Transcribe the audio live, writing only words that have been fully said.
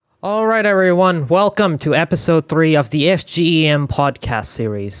All right, everyone. Welcome to episode 3 of the FGEM podcast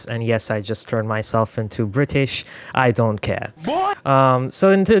series. And yes, I just turned myself into British. I don't care.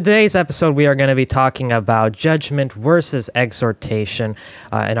 So in today's episode, we are going to be talking about judgment versus exhortation.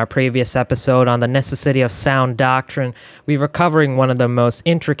 In our previous episode on the necessity of sound doctrine, we were covering one of the most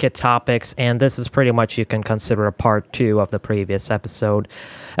intricate topics, and this is pretty much you can consider a part 2 of the previous episode.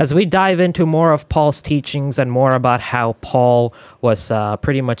 As we dive into more of Paul's teachings and more about how Paul was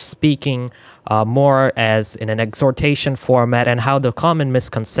pretty much speaking more as in an exhortation format, and how the common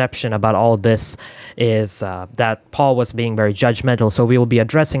misconception about all this is that Paul was being very judgmental. So we will be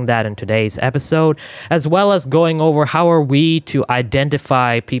addressing that in today's episode, as well as going over how are we to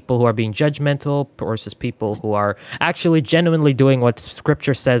identify people who are being judgmental versus people who are actually genuinely doing what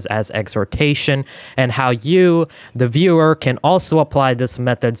Scripture says as exhortation, and how you, the viewer, can also apply these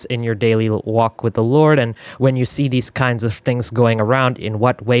methods in your daily walk with the Lord. And when you see these kinds of things going around, in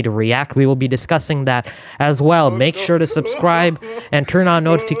what way to react. We will be discussing that as well. Make sure to subscribe and turn on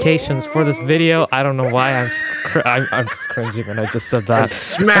notifications for this video. I don't know why I'm just cringing when I just said that.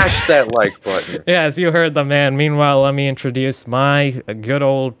 Smash that like button. Yes, you heard the man. Meanwhile, let me introduce my good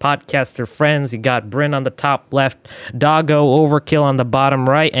old podcaster friends. You got Bryn on the top left, Doggo Overkill on the bottom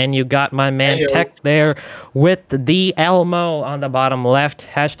right, and you got my man Tech there with the Elmo on the bottom left.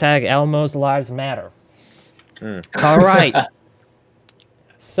 Hashtag Elmo's Lives Matter. All right.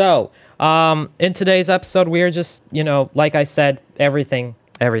 So, in today's episode, we are just, like I said, everything.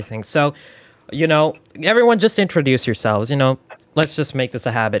 So, everyone just introduce yourselves. Let's just make this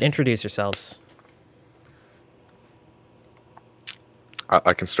a habit. Introduce yourselves.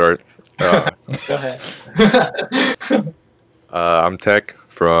 I can start. Go ahead. I'm Tech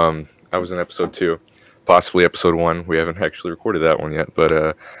I was in episode 2, possibly episode 1. We haven't actually recorded that one yet,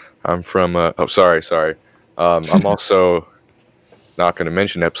 but I'm from, sorry. I'm also not going to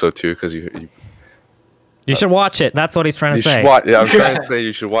mention episode 2 because you should watch it. That's what he's trying to say. I'm trying to say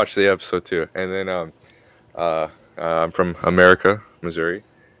you should watch the episode 2. And then I'm from America, Missouri.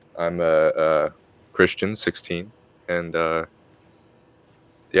 I'm a Christian, 16, and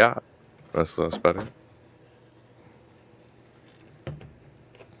yeah, that's about it.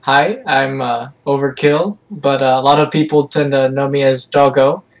 Hi, I'm Overkill, but a lot of people tend to know me as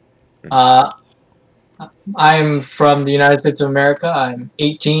Doggo. I'm from the United States of America. I'm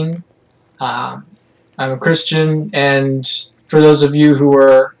 18. I'm a Christian, and for those of you who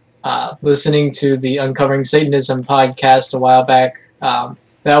were listening to the Uncovering Satanism podcast a while back, I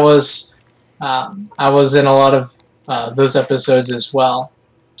was in a lot of those episodes as well.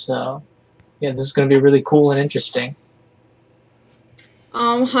 So, yeah, this is going to be really cool and interesting.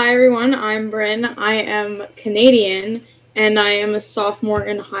 Hi everyone, I'm Bryn. I am Canadian, and I am a sophomore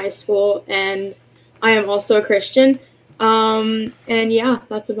in high school, and I am also a Christian. And yeah,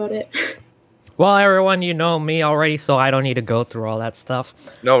 that's about it. Well, everyone, you know me already, so I don't need to go through all that stuff.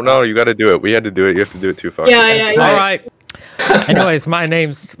 No, you got to do it. We had to do it. You have to do it too, Foxy. Yeah. All right. Anyways, my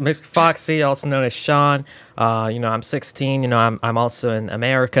name's Mr. Foxy, also known as Sean. I'm 16. I'm also in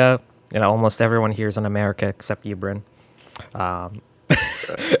America. Almost everyone here is in America except you, Bryn. I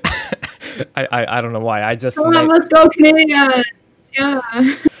don't know why. I just. Come on, let's go Canadians! Yeah.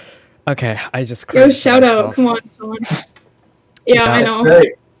 Okay, I just. Yo, shout out! Come on, Sean. Yeah, I know.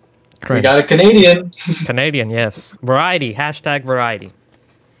 Great. We got a Canadian. Canadian, yes. Variety. Hashtag variety.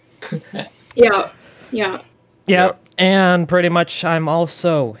 Yeah. Yep. And pretty much, I'm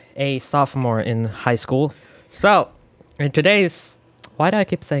also a sophomore in high school. So, in today's. Why do I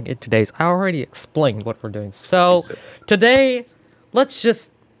keep saying in today's? I already explained what we're doing. So, today, let's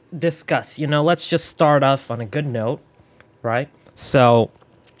just discuss. Let's just start off on a good note, right? So,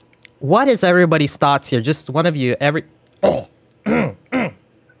 what is everybody's thoughts here? Just one of you, every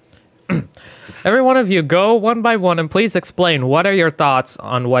one of you, go one by one and please explain what are your thoughts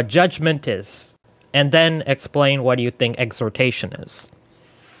on what judgment is, and then explain what you think exhortation is.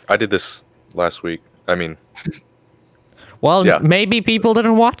 I did this last week. Well, yeah. Maybe people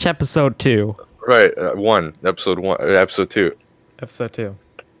didn't watch episode 2. Right, episode 2.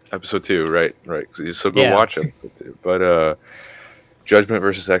 Episode 2, right. So go watch it. But judgment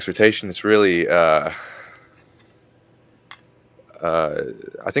versus exhortation, it's really, I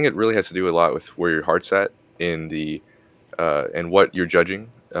think it really has to do a lot with where your heart's at in the, and what you're judging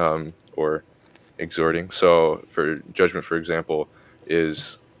or exhorting. So for judgment, for example,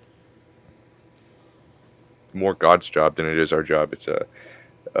 is more God's job than it is our job. It's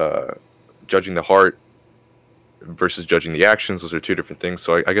judging the heart versus judging the actions. Those are two different things.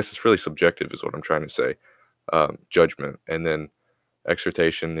 So I guess it's really subjective is what I'm trying to say. Judgment. And then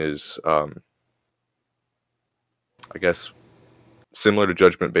exhortation is, I guess, similar to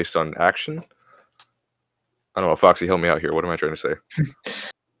judgment based on action. I don't know, Foxy, help me out here. What am I trying to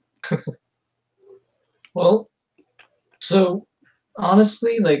say? Well, so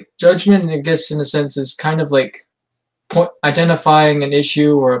honestly, like judgment, I guess in a sense, is kind of like identifying an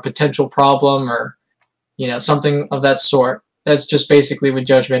issue or a potential problem, or something of that sort. That's just basically what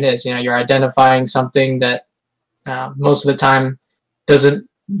judgment is. You're identifying something that most of the time doesn't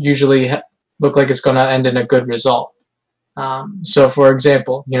usually look like it's going to end in a good result. So, for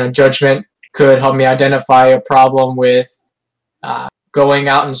example, judgment could help me identify a problem with going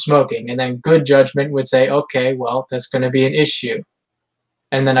out and smoking, and then good judgment would say, okay, well, that's going to be an issue,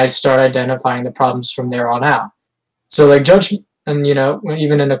 and then I'd start identifying the problems from there on out. So, like judgment, and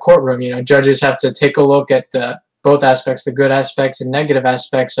even in a courtroom, judges have to take a look at both aspects, the good aspects and negative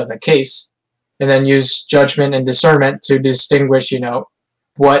aspects of a case, and then use judgment and discernment to distinguish,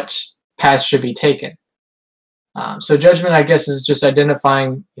 what path should be taken. So judgment, I guess, is just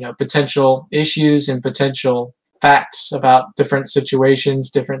identifying, potential issues and potential facts about different situations,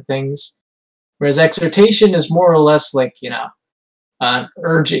 different things. Whereas exhortation is more or less like, an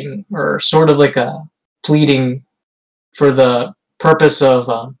urging, or sort of like a pleading for the purpose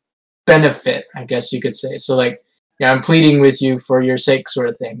of benefit, I guess you could say. So like, I'm pleading with you for your sake,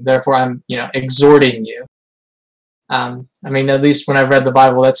 sort of thing. Therefore, I'm, exhorting you. I mean, at least when I've read the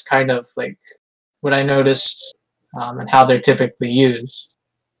Bible, that's kind of like what I noticed, and how they're typically used.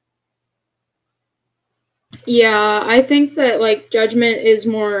 Yeah, I think that like judgment is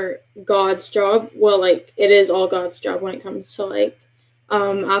more God's job. Well, like it is all God's job when it comes to like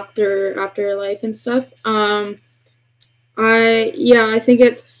afterlife and stuff. I think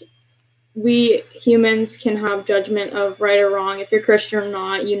it's, we humans can have judgment of right or wrong. If you're Christian or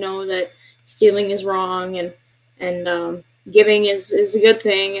not, you know that stealing is wrong and giving is a good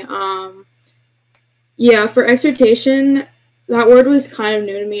thing. For exhortation, that word was kind of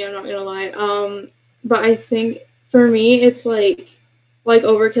new to me, I'm not gonna lie. But I think for me, it's like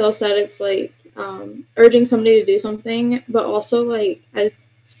Overkill said, it's like urging somebody to do something, but also like I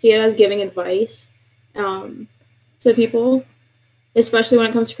see it as giving advice to people, especially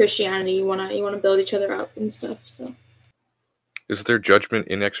when it comes to Christianity. You wanna build each other up and stuff. So, is there judgment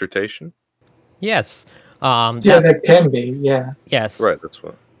in exhortation? Yes. That can be. Yeah. Yes. Right. That's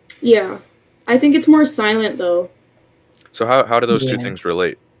what. Yeah, I think it's more silent though. So how do those two things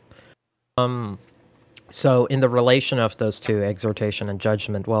relate? So in the relation of those two, exhortation and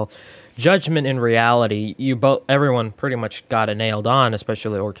judgment, well, judgment in reality, everyone pretty much got it nailed on,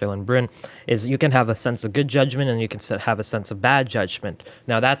 especially Orkil and Bryn, is you can have a sense of good judgment and you can have a sense of bad judgment.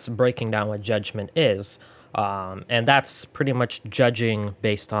 Now that's breaking down what judgment is, and that's pretty much judging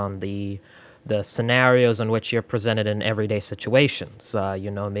based on the scenarios in which you're presented in everyday situations.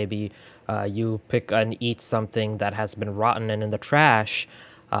 Maybe you pick and eat something that has been rotten and in the trash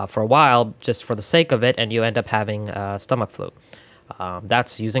for a while, just for the sake of it, and you end up having stomach flu.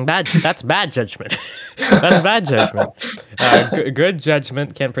 That's bad judgment. That's bad judgment. Good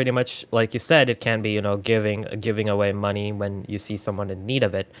judgment can pretty much, like you said, it can be giving away money when you see someone in need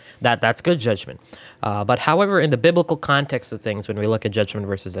of it. That's good judgment. But however, in the biblical context of things, when we look at judgment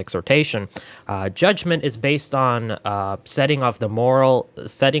versus exhortation, judgment is based on setting off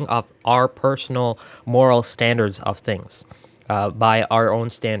our personal moral standards of things. By our own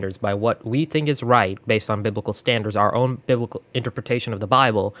standards, by what we think is right based on biblical standards, our own biblical interpretation of the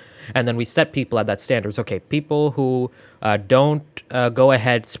Bible, and then we set people at that standards. Okay, people who don't go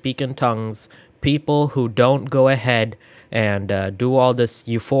ahead, speak in tongues, people who don't go ahead and do all this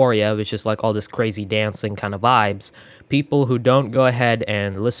euphoria, which is like all this crazy dancing kind of vibes, people who don't go ahead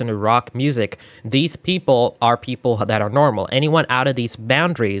and listen to rock music, these people are people that are normal. Anyone out of these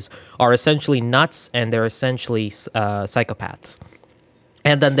boundaries are essentially nuts, and they're essentially psychopaths.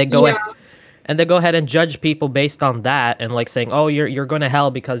 And then they go ahead and judge people based on that, and like saying, "Oh, you're going to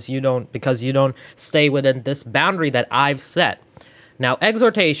hell because you don't stay within this boundary that I've set." Now,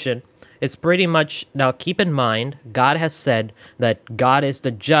 exhortation is pretty much, now keep in mind, God has said that God is the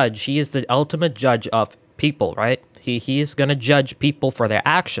judge. He is the ultimate judge of people, right? He is going to judge people for their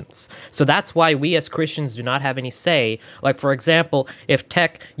actions. So that's why we as Christians do not have any say. Like, for example, if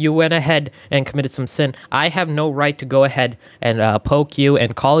you went ahead and committed some sin, I have no right to go ahead and poke you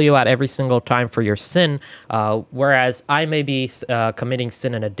and call you out every single time for your sin, whereas I may be committing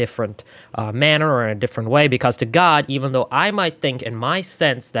sin in a different manner or in a different way, because to God, even though I might think in my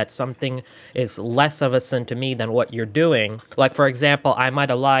sense that something is less of a sin to me than what you're doing, like, for example, I might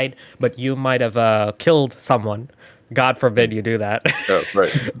have lied, but you might have killed someone. God forbid you do that. Oh,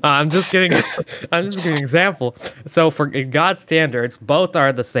 right. I'm just giving an example. So in God's standards, both are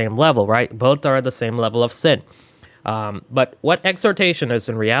at the same level, right? Both are at the same level of sin. But what exhortation is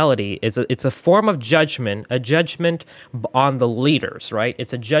in reality is it's a form of judgment, a judgment on the leaders, right?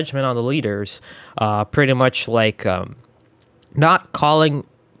 It's a judgment on the leaders, pretty much like not calling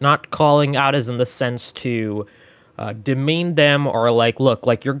out as in the sense to demean them or like, look,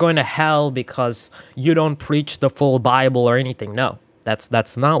 like you're going to hell because you don't preach the full Bible or anything. No,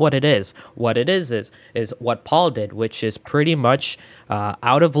 that's not what it is. What it is what Paul did, which is pretty much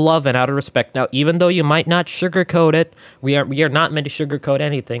out of love and out of respect. Now, even though you might not sugarcoat it, we are not meant to sugarcoat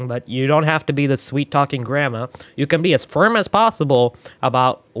anything, but you don't have to be the sweet talking grandma. You can be as firm as possible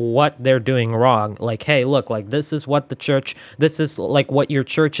about what they're doing wrong. Like, hey, look, like this is what this is like what your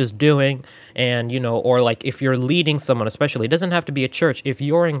church is doing, and or like if you're leading someone, especially, it doesn't have to be a church. If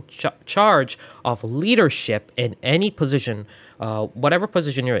you're in charge of leadership in any position, whatever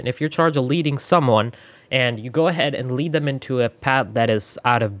position you're in, if you're charged of leading someone, and you go ahead and lead them into a path that is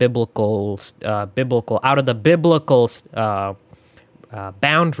out of biblical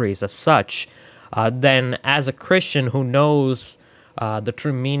boundaries as such, then as a Christian who knows the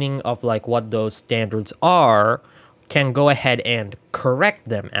true meaning of like what those standards are, can go ahead and correct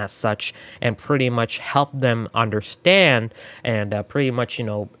them as such and pretty much help them understand and pretty much,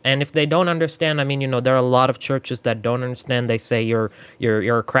 and if they don't understand, I mean, there are a lot of churches that don't understand. They say you're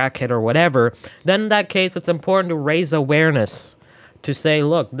a crackhead or whatever. Then in that case, it's important to raise awareness to say,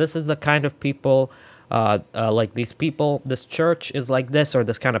 look, this is the kind of people, like these people, this church is like this, or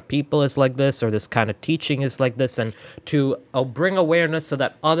this kind of people is like this, or this kind of teaching is like this, and to bring awareness so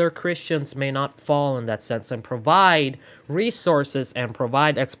that other Christians may not fall in that sense, and provide resources and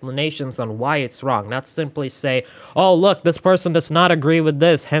provide explanations on why it's wrong. Not simply say, oh, look, this person does not agree with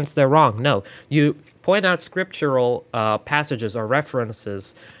this, hence they're wrong. No, you point out scriptural passages or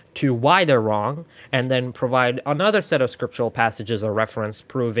references to why they're wrong, and then provide another set of scriptural passages or reference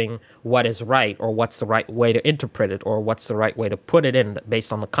proving what is right, or what's the right way to interpret it, or what's the right way to put it in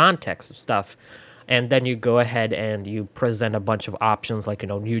based on the context of stuff. And then you go ahead and you present a bunch of options like,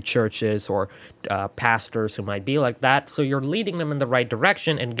 new churches or pastors who might be like that. So you're leading them in the right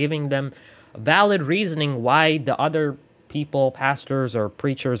direction and giving them valid reasoning why the other people, pastors or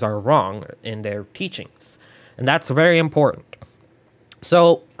preachers, are wrong in their teachings. And that's very important.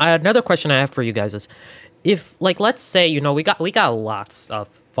 So another question I have for you guys is, if, like, let's say, we got lots of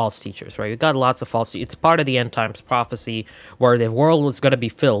false teachers, right? We got lots of false teachers. It's part of the end times prophecy where the world was going to be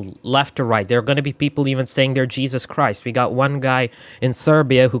filled left to right. There are going to be people even saying they're Jesus Christ. We got one guy in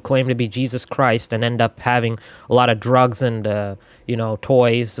Serbia who claimed to be Jesus Christ and end up having a lot of drugs and,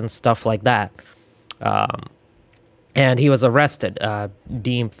 toys and stuff like that. And he was arrested,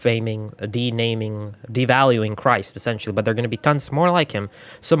 devaluing Christ, essentially. But there are going to be tons more like him.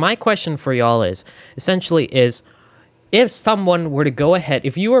 So my question for y'all is, if someone were to go ahead,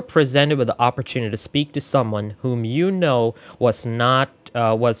 if you were presented with the opportunity to speak to someone whom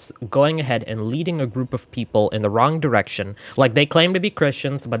was going ahead and leading a group of people in the wrong direction, like they claim to be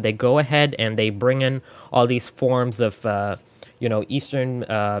Christians, but they go ahead and they bring in all these forms of Eastern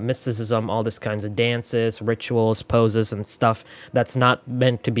mysticism, all this kinds of dances, rituals, poses, and stuff that's not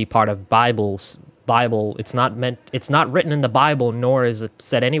meant to be part of Bible. It's not written in the Bible, nor is it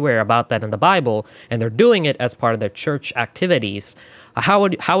said anywhere about that in the Bible, and they're doing it as part of their church activities. How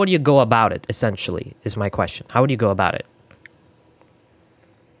would you go about it, essentially, is my question. How would you go about it?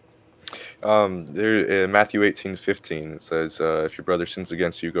 There in Matthew 18:15, it says, if your brother sins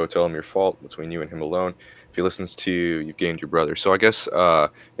against you, go tell him your fault between you and him alone. If he listens to you, you've gained your brother. So I guess,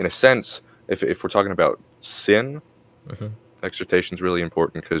 in a sense, if we're talking about sin, exhortation is really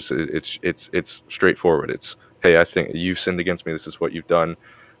important because it's straightforward. It's, hey, I think you've sinned against me. This is what you've done.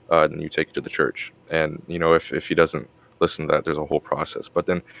 Then you take it to the church. And, if he doesn't listen to that, there's a whole process. But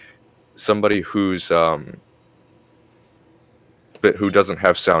then somebody who doesn't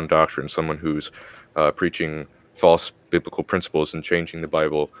have sound doctrine, someone who's preaching false biblical principles and changing the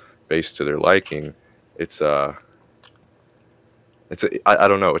Bible based to their liking, I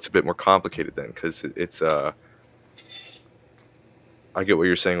don't know. It's a bit more complicated then, because I get what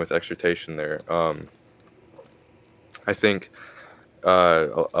you're saying with exhortation there. I think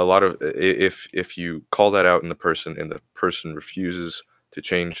a lot of, if you call that out in the person and the person refuses to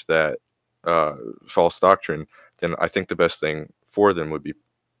change that false doctrine, then I think the best thing for them would be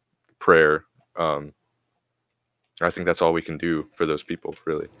prayer. I think that's all we can do for those people,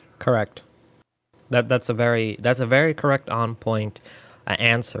 really. Correct. That's a very correct, on point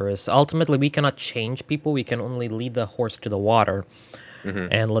answer. Is ultimately we cannot change people. We can only lead the horse to the water,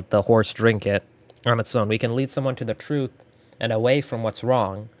 and let the horse drink it on its own. We can lead someone to the truth and away from what's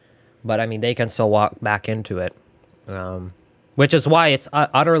wrong, but I mean they can still walk back into it. Which is why it's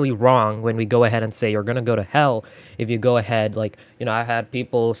utterly wrong when we go ahead and say you're going to go to hell if you go ahead, like, I had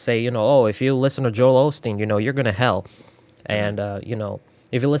people say, oh, if you listen to Joel Osteen, you're going to hell. And,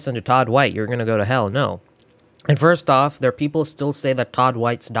 if you listen to Todd White, you're going to go to hell. No. And first off, there are people still say that Todd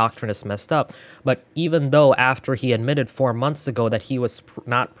White's doctrine is messed up. But even though after he admitted 4 months ago that he was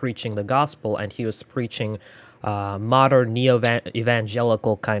not preaching the gospel and he was preaching modern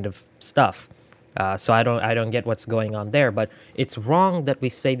neo-evangelical kind of stuff. So I don't get what's going on there, but it's wrong that we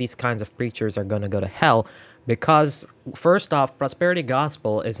say these kinds of preachers are going to go to hell because, first off, prosperity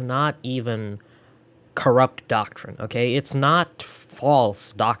gospel is not even corrupt doctrine, okay? It's not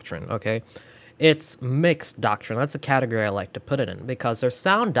false doctrine, okay? It's mixed doctrine. That's a category I like to put it in because there's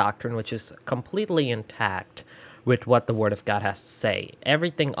sound doctrine, which is completely intact with what the Word of God has to say.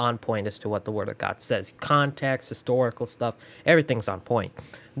 Everything on point as to what the Word of God says. Context, historical stuff, everything's on point.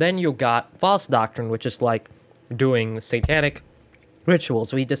 Then you got false doctrine, which is like doing satanic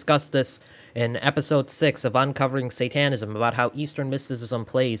rituals. We discussed this in episode 6 of Uncovering Satanism about how Eastern mysticism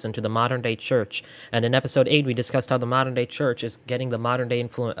plays into the modern day church. And in episode 8, we discussed how the modern day church is getting the modern day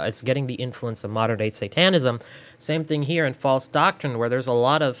influence, getting the influence of modern day Satanism. Same thing here in false doctrine, where there's a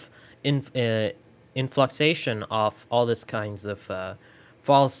lot of influxation of all this kinds of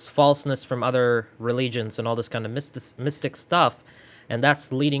falseness from other religions and all this kind of mystic stuff, and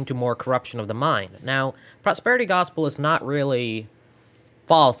that's leading to more corruption of the mind. Now, prosperity gospel is not really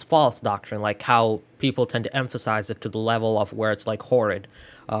false doctrine, like how people tend to emphasize it to the level of where it's like horrid.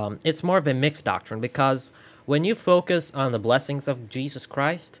 It's more of a mixed doctrine because when you focus on the blessings of Jesus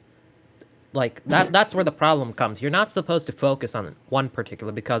Christ, like that's where the problem comes. You're not supposed to focus on one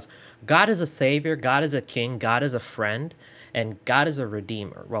particular because God is a savior, God is a king, God is a friend, and God is a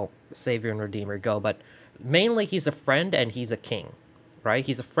redeemer. Well, savior and redeemer go, but mainly he's a friend and he's a king, right?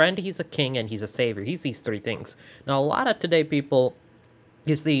 He's a friend, he's a king, and he's a savior. He's these three things. Now, a lot of people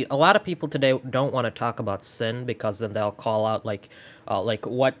today don't want to talk about sin because then they'll call out like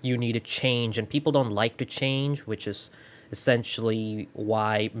what you need to change, and people don't like to change, which is essentially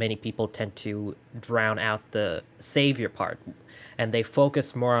why many people tend to drown out the savior part, and they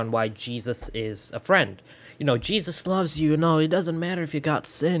focus more on why Jesus is a friend. Jesus loves you. It doesn't matter if you got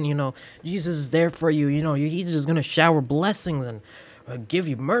sin. Jesus is there for you. He's just gonna shower blessings and give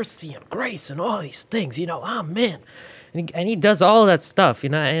you mercy and grace and all these things. Amen. And he does all that stuff.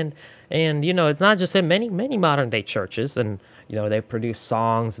 And it's not just in many modern day churches, and they produce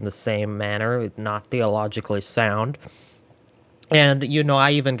songs in the same manner, not theologically sound. And,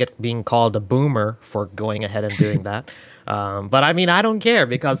 I even get being called a boomer for going ahead and doing that. But I mean, I don't care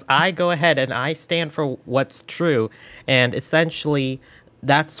because I go ahead and I stand for what's true. And essentially,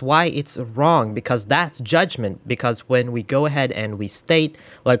 that's why it's wrong, because that's judgment. Because when we go ahead and we state,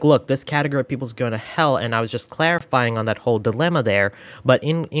 like, look, this category of people's going to hell, and I was just clarifying on that whole dilemma there, but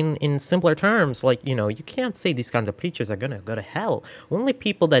in simpler terms, like, you can't say these kinds of preachers are going to go to hell. Only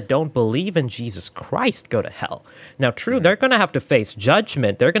people that don't believe in Jesus Christ go to hell. Now, true, they're going to have to face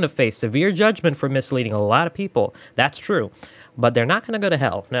judgment. They're going to face severe judgment for misleading a lot of people. That's true. But they're not going to go to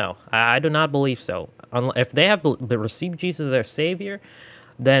hell. No, I do not believe so. If they have received Jesus as their Savior,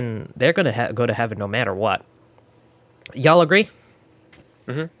 then they're going to go to heaven no matter what. Y'all agree?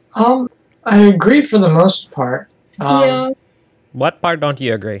 Mm-hmm. I agree for the most part. Yeah. What part don't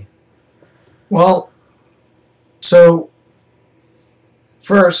you agree? Well, so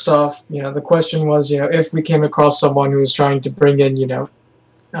first off, the question was, if we came across someone who was trying to bring in,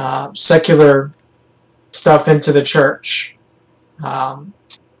 secular stuff into the church,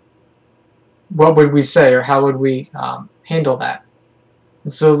 what would we say, or how would we handle that?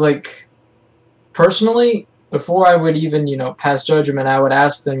 And so, like, personally, before I would even, pass judgment, I would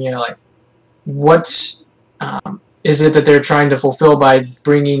ask them, what is it that they're trying to fulfill by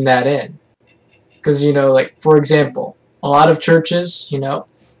bringing that in? Because, like, for example, a lot of churches,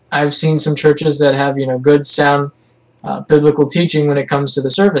 I've seen some churches that have, good, sound biblical teaching when it comes to the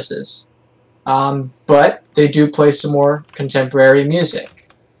services. But they do play some more contemporary music.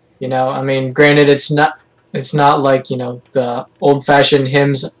 Granted, it's not like, the old-fashioned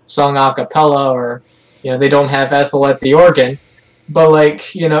hymns sung a cappella, or, they don't have Ethel at the organ, but,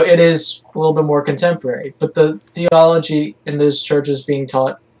 like, it is a little bit more contemporary. But the theology in those churches being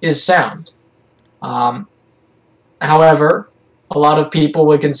taught is sound. However, a lot of people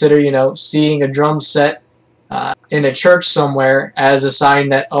would consider, seeing a drum set in a church somewhere as a sign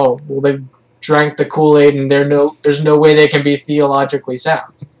that, they've drank the Kool-Aid and there's no way they can be theologically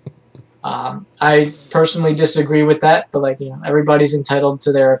sound. I personally disagree with that, but, like, everybody's entitled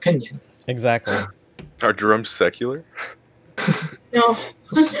to their opinion. Exactly. Are drums secular? No,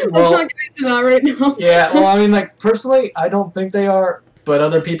 Well, I'm not getting to that right now. yeah, well, I mean, like, personally, I don't think they are, but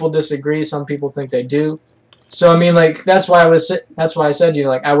other people disagree. Some people think they do. So, I mean, like, that's why I said,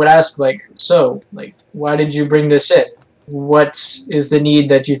 like, I would ask, like, so, like, why did you bring this in? What is the need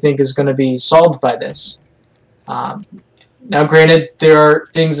that you think is going to be solved by this? Um, Now, granted, there are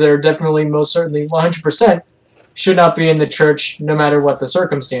things that are definitely, most certainly, 100% should not be in the church, no matter what the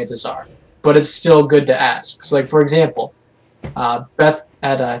circumstances are. But it's still good to ask. So, like, for example, I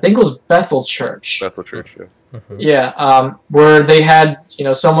think it was Bethel Church. Bethel Church, yeah. Mm-hmm. Yeah, where they had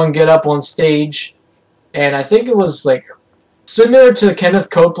someone get up on stage, and I think it was like similar to Kenneth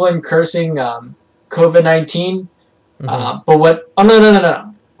Copeland cursing COVID-19. Mm-hmm. But what? Oh,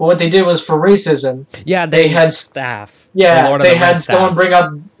 no. But what they did was for racism. Yeah, they had staff. Yeah, the Lord of they the had Rings someone staff. bring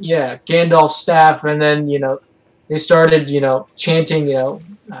up Gandalf's staff, and then they started chanting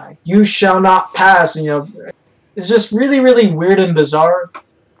you shall not pass. And, it's just really really weird and bizarre.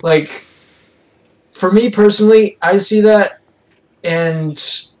 Like, for me personally, I see that, and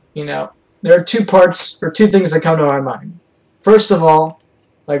there are two parts or two things that come to my mind. First of all,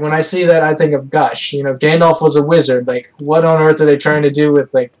 like, when I see that, I think of, gosh, Gandalf was a wizard. Like, what on earth are they trying to do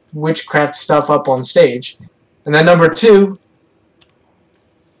with like witchcraft stuff up on stage? And then number two,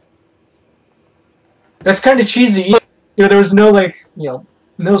 that's kind of cheesy. There was no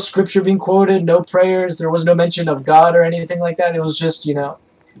no scripture being quoted, no prayers. There was no mention of God or anything like that. It was just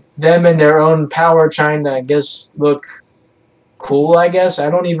them and their own power trying to, I guess, look cool. I guess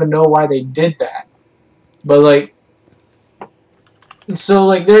I don't even know why they did that, but like, so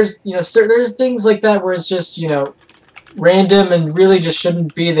like, there's there's things like that where it's just random and really just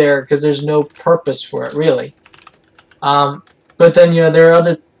shouldn't be there because there's no purpose for it really. But then there are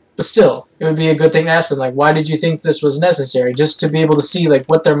other. But still, it would be a good thing to ask them, like, why did you think this was necessary? Just to be able to see, like,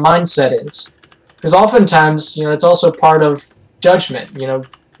 what their mindset is. Because oftentimes, it's also part of judgment.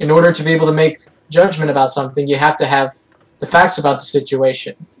 In order to be able to make judgment about something, you have to have the facts about the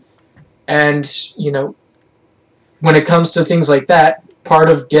situation. And, when it comes to things like that, part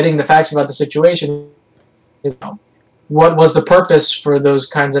of getting the facts about the situation is, what was the purpose for those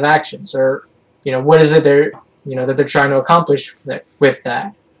kinds of actions? Or, what is it that they're trying to accomplish with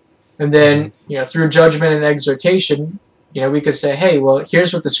that? And then, through judgment and exhortation, we could say, hey, well,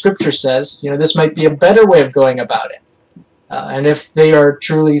 here's what the scripture says. This might be a better way of going about it. And if they are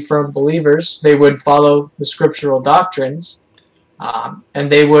truly firm believers, they would follow the scriptural doctrines,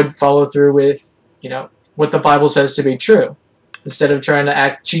 and they would follow through with, what the Bible says to be true, instead of trying to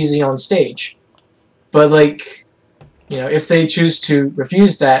act cheesy on stage. But, like, if they choose to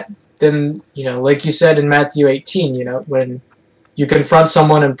refuse that, then, like you said in Matthew 18, when you confront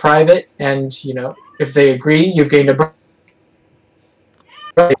someone in private, and if they agree, you've gained a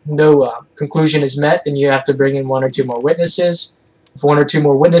no conclusion is met, then you have to bring in one or two more witnesses. If one or two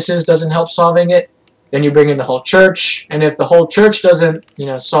more witnesses doesn't help solving it, then you bring in the whole church. And if the whole church doesn't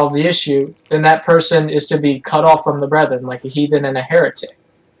solve the issue, then that person is to be cut off from the brethren, like a heathen and a heretic.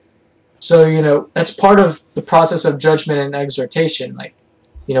 So that's part of the process of judgment and exhortation. Like,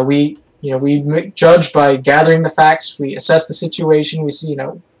 we judge by gathering the facts. We assess the situation. We see,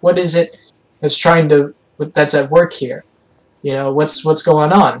 what is it that's at work here? What's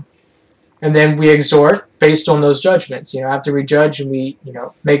going on? And then we exhort based on those judgments. After we judge and we,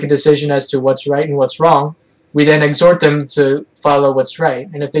 make a decision as to what's right and what's wrong, we then exhort them to follow what's right.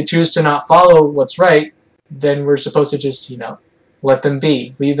 And if they choose to not follow what's right, then we're supposed to just, let them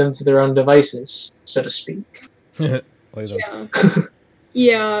be, leave them to their own devices, so to speak. Yeah.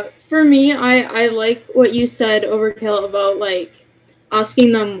 Yeah, for me, I like what you said, Overkill, about like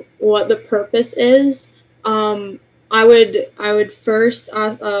asking them what the purpose is. I would first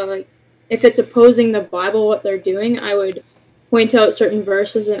ask, like, if it's opposing the Bible, what they're doing, I would point out certain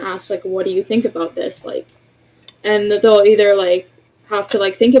verses and ask, like, what do you think about this? Like, and they'll either like have to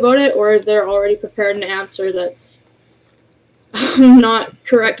like think about it, or they're already prepared an answer that's not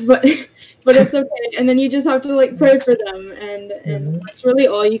correct, but it's okay. And then you just have to like pray for them, and that's really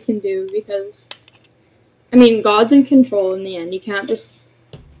all you can do, because I mean, God's in control in the end. You can't just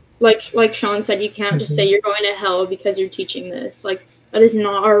like Sean said, you can't just say you're going to hell because you're teaching this. Like, that is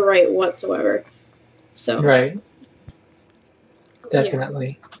not our right whatsoever. So right,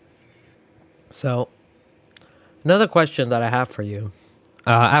 definitely. Yeah. So another question that I have for you,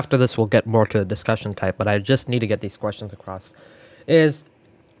 after this we'll get more to the discussion type, but I just need to get these questions across, is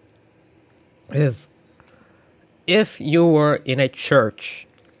if you were in a church,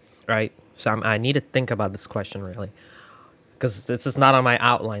 right? So I need to think about this question really, because this is not on my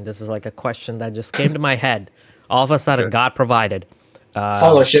outline. This is like a question that just came to my head. All of a sudden, God provided.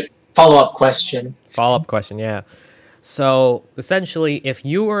 Follow-up question. Follow-up question, yeah. So essentially, if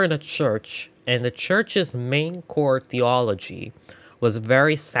you were in a church and the church's main core theology was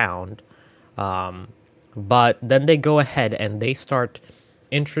very sound, but then they go ahead and they start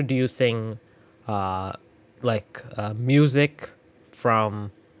introducing music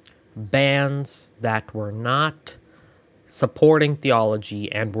from bands that were not supporting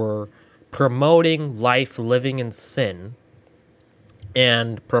theology and were promoting life living in sin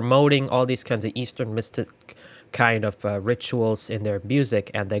and promoting all these kinds of Eastern mystic kind of rituals in their music,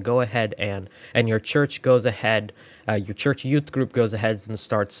 and they go ahead and your church goes ahead, your church youth group goes ahead and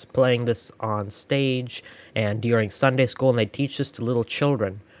starts playing this on stage and during Sunday school, and they teach this to little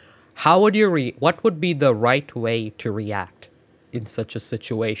children. How would you what would be the right way to react in such a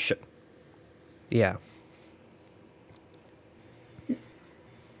situation? Yeah.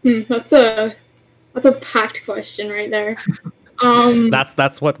 That's a packed question right there.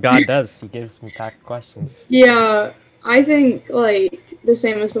 That's what God does. He gives me packed questions. Yeah, I think like the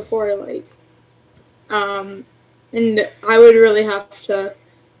same as before, and I would really have to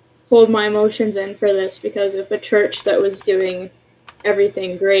hold my emotions in for this, because if a church that was doing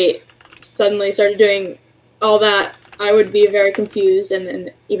everything great suddenly started doing all that, I would be very confused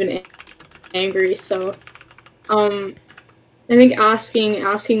and even angry. So, I think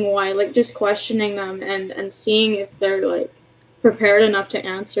asking why, like just questioning them and seeing if they're like prepared enough to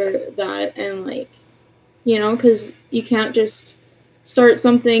answer that, and like, because you can't just start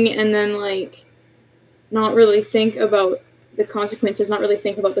something and then like not really think about the consequences, not really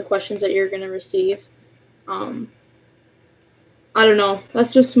think about the questions that you're going to receive. I don't know.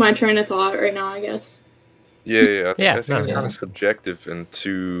 That's just my train of thought right now, I guess. Yeah. Yeah, I think it's kind of subjective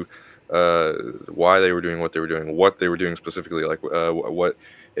into why they were doing what they were doing specifically. Like, what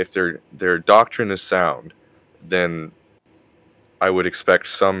if their doctrine is sound, then I would expect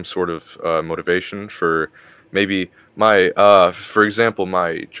some sort of motivation for maybe for example,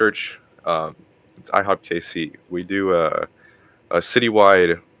 my church, it's IHOP KC. We do a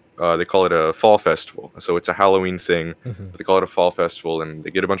citywide. They call it a fall festival. So it's a Halloween thing, but they call it a fall festival, and they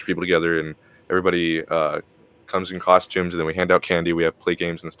get a bunch of people together, and everybody comes in costumes, and then we hand out candy. We have play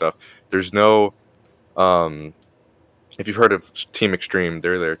games and stuff. There's no, if you've heard of Team Extreme,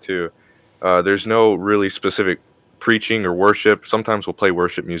 they're there too. There's no really specific preaching or worship. Sometimes we'll play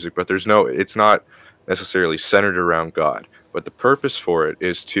worship music, but it's not necessarily centered around God. But the purpose for it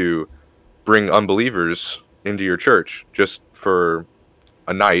is to bring unbelievers into your church just for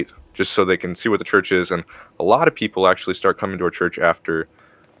a night, just so they can see what the church is. And a lot of people actually start coming to our church after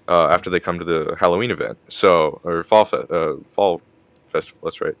they come to the Halloween event, or fall festival.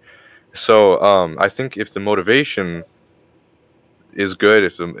 That's right. So I think if the motivation is good,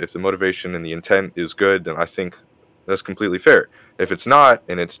 if the motivation and the intent is good, then I think that's completely fair. If it's not,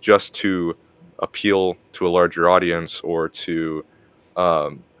 and it's just to appeal to a larger audience or to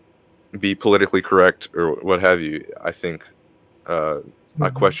be politically correct or what have you, I think I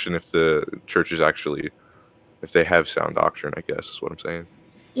question if the church is actually, if they have sound doctrine, I guess is what I'm saying.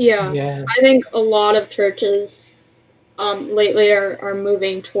 Yeah. I think a lot of churches lately are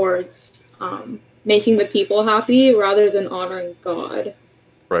moving towards making the people happy rather than honoring God.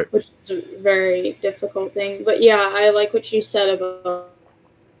 Right. Which is a very difficult thing. But yeah, I like what you said about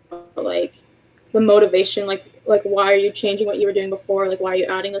like the motivation, like why are you changing what you were doing before? Like why are you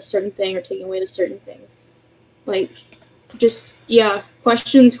adding a certain thing or taking away the certain thing? Like just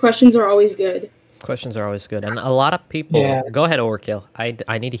questions are always good. Questions are always good. And a lot of people go ahead, Overkill.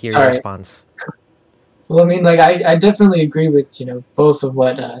 I need to hear your response. Well, I mean, like I definitely agree with both of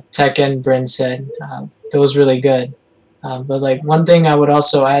what Tech and Bryn said. That was really good. But like one thing I would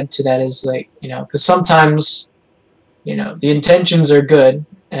also add to that is like because sometimes the intentions are good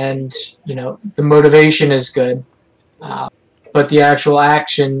and the motivation is good, but the actual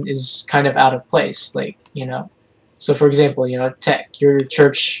action is kind of out of place. Like so for example, Tech, your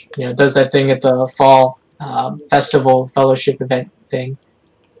church does that thing at the fall festival fellowship event thing.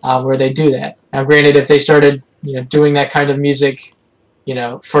 Where they do that. Now, granted, if they started, doing that kind of music,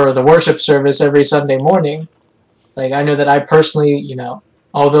 for the worship service every Sunday morning, like I know that I personally,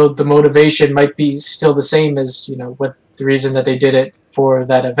 although the motivation might be still the same as, what the reason that they did it for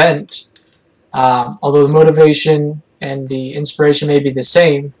that event, although the motivation and the inspiration may be the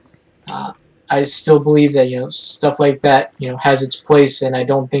same, I still believe that, stuff like that, has its place, and I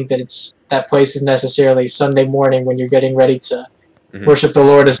don't think that that place is necessarily Sunday morning when you're getting ready to worship the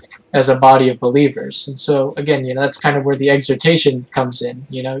Lord as a body of believers. And so again, that's kind of where the exhortation comes in,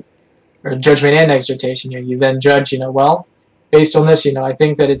 or judgment and exhortation. You then judge, well, based on this, I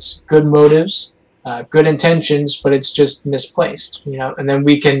think that it's good motives, good intentions, but it's just misplaced, and then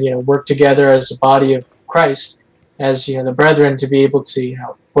we can, work together as a body of Christ as the brethren to be able to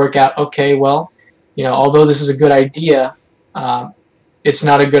work out. Okay, well, although this is a good idea, it's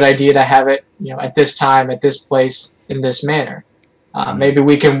not a good idea to have it at this time, at this place, in this manner. Maybe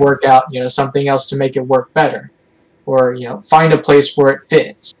we can work out something else to make it work better, or find a place where it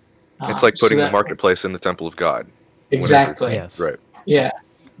fits. It's like putting the marketplace in the temple of God. Exactly. Yes. Right. Yeah.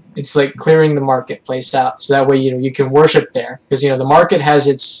 It's like clearing the marketplace out, so that way you can worship there, because the market has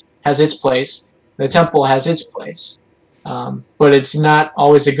its place, the temple has its place, but it's not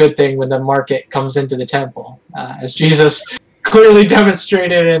always a good thing when the market comes into the temple, as Jesus clearly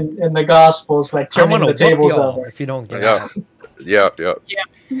demonstrated in the Gospels by turning the tables over. If you don't get it. Yeah.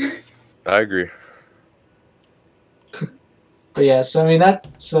 I agree. But yes, I mean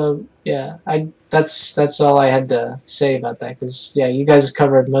that's all I had to say about that, because you guys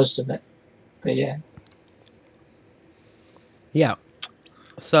covered most of it. But yeah.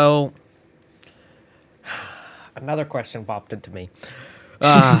 So another question popped into me.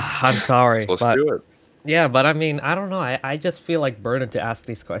 I'm sorry, Let's do it. Yeah, but I mean, I don't know. I just feel like burdened to ask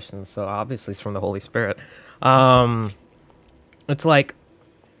these questions. So obviously it's from the Holy Spirit. It's like,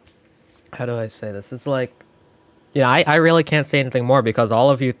 how do I say this? It's like, I really can't say anything more, because all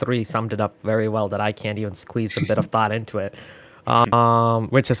of you three summed it up very well, that I can't even squeeze a bit of thought into it,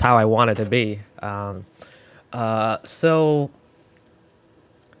 which is how I want it to be. So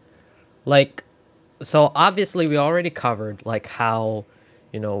obviously we already covered like how,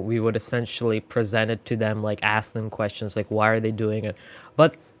 we would essentially present it to them, like ask them questions like, why are they doing it?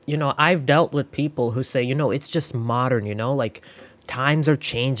 But, I've dealt with people who say, it's just modern, like times are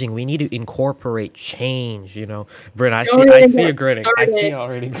changing. We need to incorporate change, Bryn, I see you grinning. I see you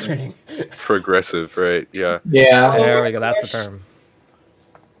already grinning. Progressive, right? Yeah. Yeah. There we go. That's the term.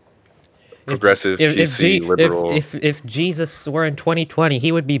 Progressive, PC, liberal. If Jesus were in 2020,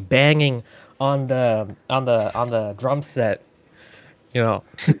 he would be banging on the drum set,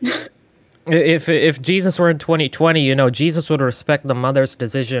 If Jesus were in 2020, Jesus would respect the mother's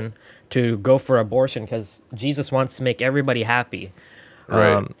decision to go for abortion, because Jesus wants to make everybody happy.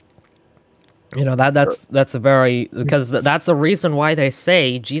 Right. That's a very, because that's the reason why they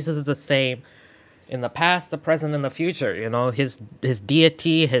say Jesus is the same in the past, the present, and the future. His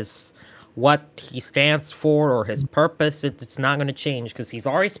deity, his what he stands for, or his purpose, it's not going to change, because he's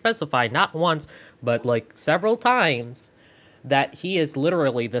already specified not once but like several times that he is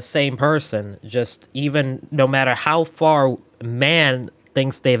literally the same person, just even no matter how far man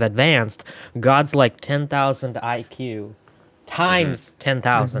thinks they've advanced, God's like 10,000 IQ times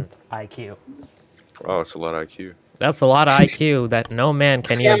 10,000 IQ. Oh, it's a lot of IQ. That's a lot of IQ that no man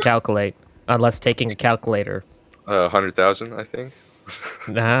can even calculate unless taking a calculator. 100,000, I think.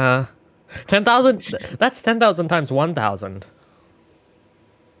 Nah. 10,000, that's 10,000 times 1,000.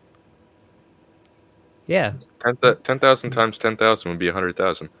 Yeah. 10,000 times 10,000 would be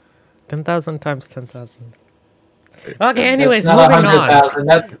 100,000. 10,000 times 10,000. Okay, anyways, that's not moving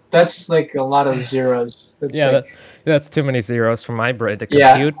on. That's like a lot of zeros. That's too many zeros for my brain to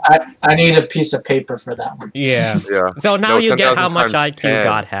compute. Yeah, I need a piece of paper for that one. Yeah. Yeah. So now you get how much IQ 10.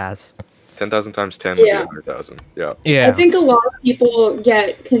 God has. 10,000 times 10 would be 100,000. Yeah. Yeah. I think a lot of people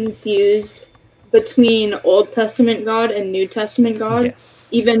get confused between Old Testament God and New Testament God,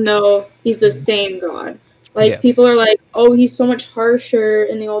 even though he's the same God. Like, people are like, oh, he's so much harsher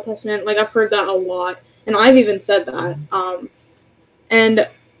in the Old Testament. Like, I've heard that a lot. And I've even said that. And,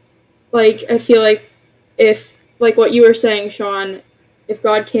 like, I feel like if, like what you were saying, Sean, if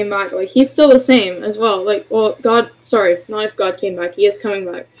God came back, like, he's still the same as well. Like, well, not if God came back. He is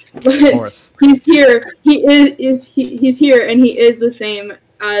coming back. But of course. He's here. He's here, and he is the same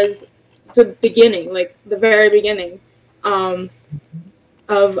as the beginning, like, the very beginning of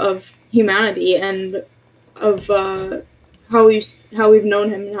humanity, and of how we've known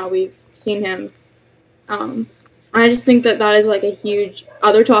him and how we've seen him. I just think that is like a huge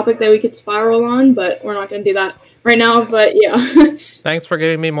other topic that we could spiral on, but we're not going to do that right now. But yeah. Thanks for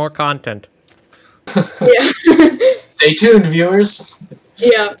giving me more content. Yeah. Stay tuned, viewers.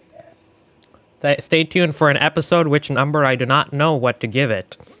 Yeah. Stay tuned for an episode, which number I do not know what to give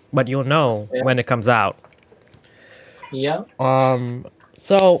it, but you'll know when it comes out. Yeah.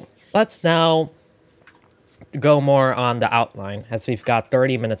 So let's now go more on the outline, as we've got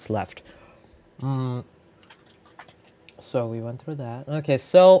 30 minutes left. So we went through that. Okay,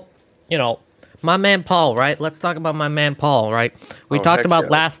 so, my man Paul, right? Let's talk about my man Paul, right? We talked about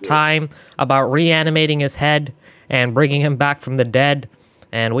last time about reanimating his head and bringing him back from the dead,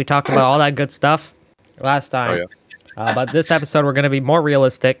 and we talked about all that good stuff last time. But this episode, we're going to be more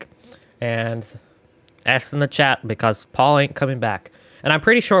realistic, and F's in the chat because Paul ain't coming back. And I'm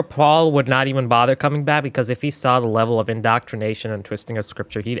pretty sure Paul would not even bother coming back, because if he saw the level of indoctrination and twisting of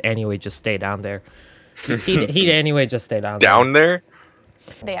scripture, he'd anyway just stay down there. He'd anyway just stay down there.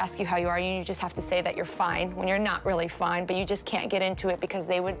 They ask you how you are, and you just have to say that you're fine when you're not really fine, but you just can't get into it because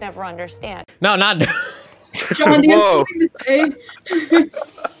they would never understand. No, not... John, do you have something to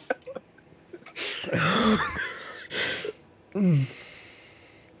say?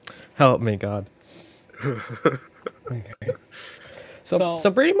 Help me, God. Okay. So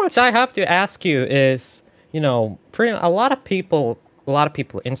pretty much I have to ask you is, a lot of people,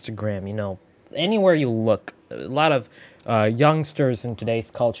 Instagram, anywhere you look, a lot of youngsters in today's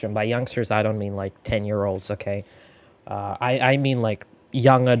culture, and by youngsters I don't mean like 10-year-olds, okay? I mean like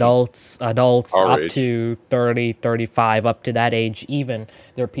young adults Our up age. to 30, 35, up to that age even.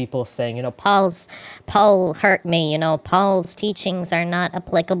 There are people saying, Paul hurt me, Paul's teachings are not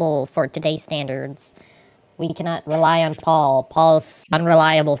applicable for today's standards. We cannot rely on Paul. Paul's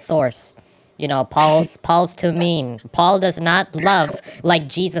unreliable source. Paul's too mean. Paul does not love like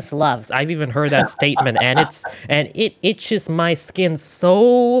Jesus loves. I've even heard that statement, and it itches my skin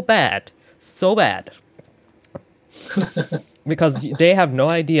so bad. Because they have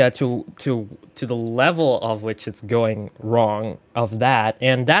no idea to the level of which it's going wrong of that,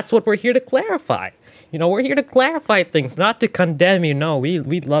 and that's what we're here to clarify. We're here to clarify things, not to condemn you. No, we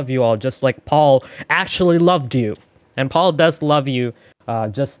love you all just like Paul actually loved you, and Paul does love you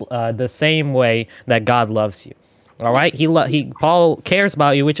just the same way that God loves you. All right, Paul cares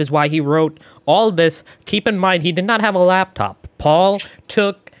about you, which is why he wrote all this. Keep in mind, he did not have a laptop. Paul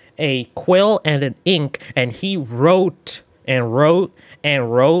took a quill and an ink, and he wrote and wrote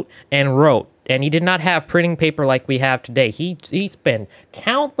and wrote and wrote. And he did not have printing paper like we have today. He spent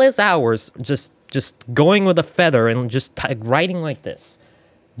countless hours just going with a feather and just writing like this,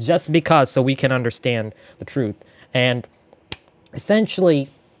 just because, so we can understand the truth. And essentially,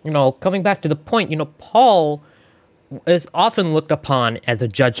 coming back to the point, Paul is often looked upon as a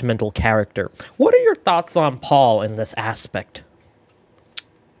judgmental character. What are your thoughts on Paul in this aspect?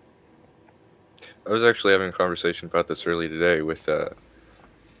 I was actually having a conversation about this earlier today with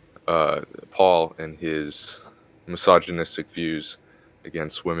Paul and his misogynistic views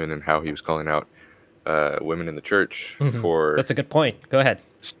against women, and how he was calling out women in the church for... That's a good point. Go ahead.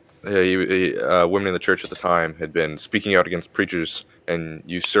 Women in the church at the time had been speaking out against preachers and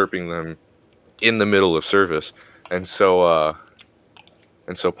usurping them in the middle of service, and so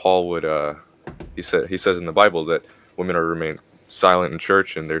Paul would he says in the Bible that women are to remain silent in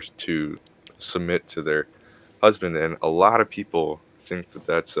church, and they're to submit to their husband. And a lot of people think that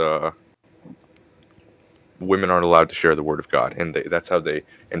that's women aren't allowed to share the word of God, and that's how they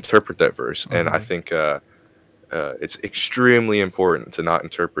interpret that verse. And I think it's extremely important to not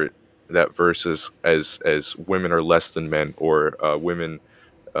interpret that verse as women are less than men, or women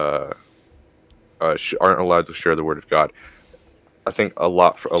aren't allowed to share the word of God. I think a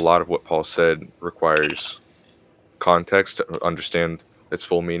lot of what Paul said requires context to understand its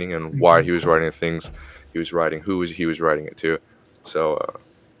full meaning, and why he was writing the things he was writing, who he was writing it to. So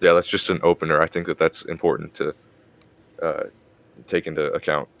that's just an opener. I think that's important to take into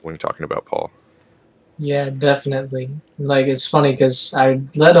account when talking about Paul. Yeah, definitely. Like, it's funny because I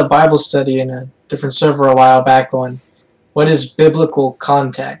led a Bible study in a different server a while back on what is biblical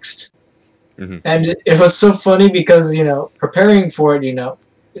context. And it was so funny because, preparing for it,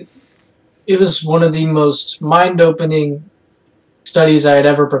 it was one of the most mind-opening studies I had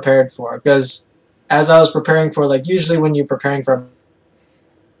ever prepared for. Because as I was preparing for, like, usually when you're preparing for,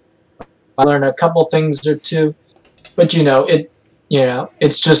 I learn a couple things or two, but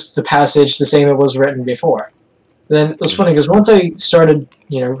it's just the passage the same it was written before. Then it was funny because once I started,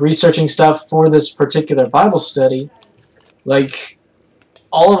 researching stuff for this particular Bible study, like,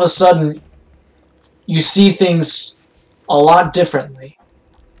 all of a sudden you see things a lot differently.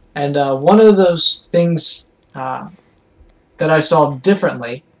 And one of those things that I saw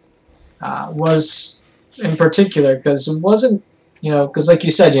differently was in particular, because it wasn't, because like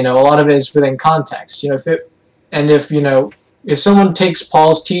you said, a lot of it is within context. If someone takes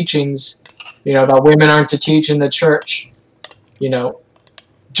Paul's teachings, about women aren't to teach in the church,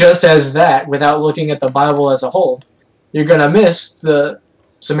 just as that, without looking at the Bible as a whole, you're going to miss the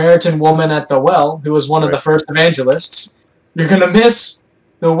Samaritan woman at the well, who was one of the first evangelists. You're going to miss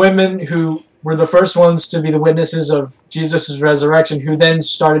the women who were the first ones to be the witnesses of Jesus' resurrection, who then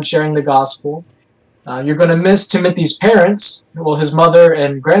started sharing the gospel. You're going to miss Timothy's parents, his mother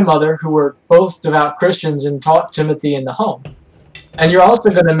and grandmother, who were both devout Christians and taught Timothy in the home. And you're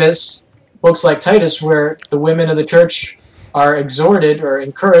also going to miss books like Titus, where the women of the church are exhorted or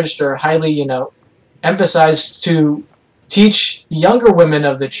encouraged or highly, emphasized to teach the younger women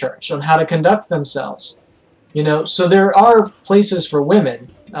of the church on how to conduct themselves. So there are places for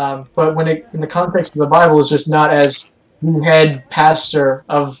women, but in the context of the Bible, it's just not as the head pastor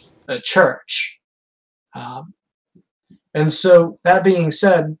of a church. And so that being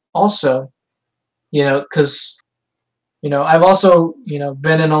said, also, because I've also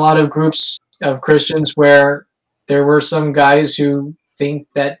been in a lot of groups of Christians where there were some guys who think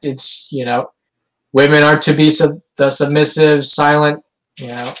that it's women are to be the submissive, silent,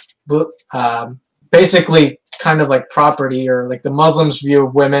 basically kind of like property, or like the Muslims' view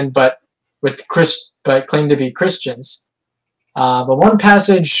of women, but but claim to be Christians. But one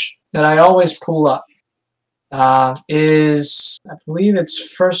passage that I always pull up is, I believe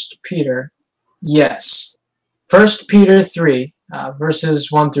it's 1 Peter. Yes, 1 Peter 3,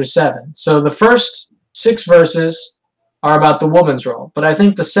 verses 1 through 7. So the first 6 verses are about the woman's role, but I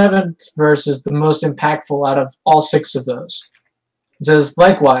think the 7th verse is the most impactful out of all 6 of those. It says,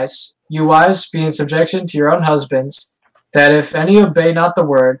 "Likewise, you wives, be in subjection to your own husbands, that if any obey not the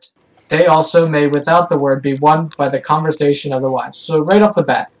word, they also may without the word be won by the conversation of the wives." So right off the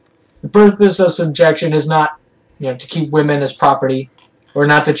bat, the purpose of subjection is not to keep women as property, or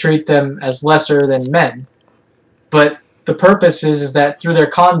not to treat them as lesser than men, but the purpose is that through their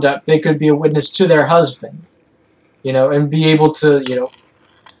conduct they could be a witness to their husband, and be able to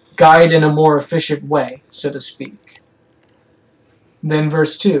guide in a more efficient way, so to speak. Then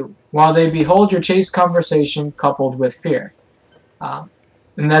verse 2, "While they behold your chaste conversation coupled with fear."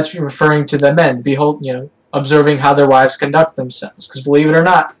 And that's referring to the men, observing how their wives conduct themselves. Because believe it or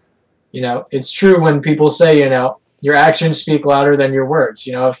not, it's true when people say, your actions speak louder than your words.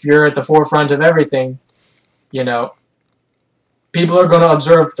 If you're at the forefront of everything, people are going to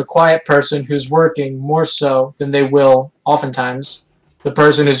observe the quiet person who's working more so than they will, oftentimes, the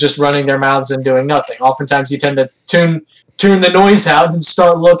person who's just running their mouths and doing nothing. Oftentimes you tend to tune the noise out and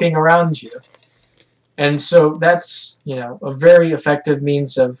start looking around you. And so that's, a very effective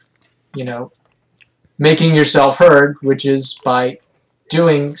means of, making yourself heard, which is by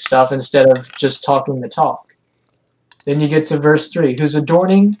doing stuff instead of just talking the talk. Then you get to verse 3, "Whose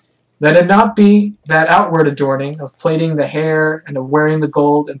adorning, let it not be that outward adorning of plaiting the hair and of wearing the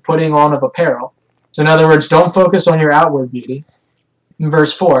gold and putting on of apparel." So in other words, don't focus on your outward beauty. In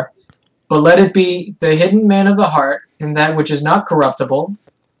verse 4, "But let it be the hidden man of the heart, in that which is not corruptible,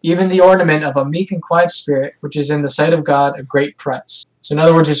 even the ornament of a meek and quiet spirit, which is in the sight of God a great price." So in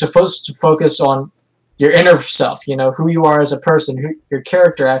other words, you're supposed to focus on your inner self, who you are as a person, your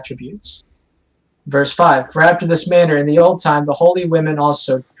character attributes. Verse 5, "For after this manner in the old time the holy women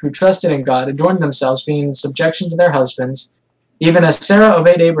also, who trusted in God, adorned themselves, being in subjection to their husbands, even as Sarah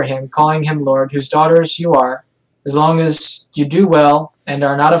obeyed Abraham, calling him Lord, whose daughters you are, as long as you do well and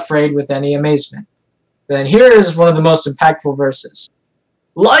are not afraid with any amazement." Then here is one of the most impactful verses.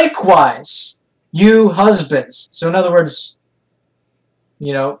 "Likewise, you husbands." So in other words,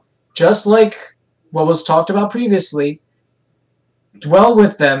 just like what was talked about previously, "dwell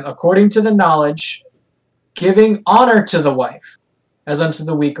with them according to the knowledge, giving honor to the wife, as unto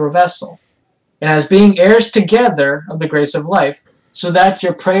the weaker vessel, and as being heirs together of the grace of life, so that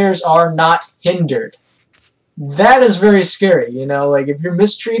your prayers are not hindered." That is very scary, like if you're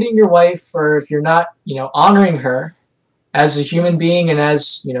mistreating your wife, or if you're not, honoring her as a human being and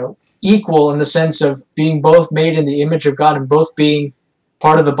as, equal in the sense of being both made in the image of God and both being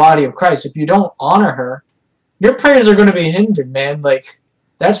part of the body of Christ. If you don't honor her, your prayers are going to be hindered, man. Like,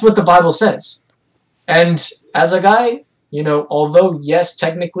 that's what the Bible says. And as a guy, although, yes,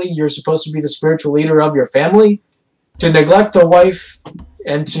 technically you're supposed to be the spiritual leader of your family, to neglect the wife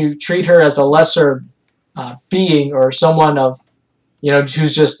and to treat her as a lesser being, or someone of,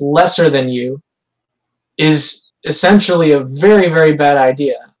 who's just lesser than you, is essentially a very, very bad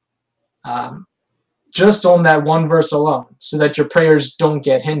idea. Just on that one verse alone, so that your prayers don't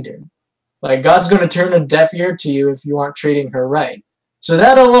get hindered. Like, God's going to turn a deaf ear to you if you aren't treating her right. So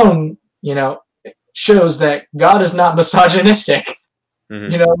that alone, shows that God is not misogynistic.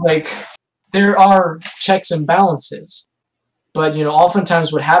 Like, there are checks and balances. But,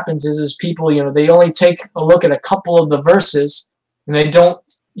 oftentimes what happens is people, they only take a look at a couple of the verses, and they don't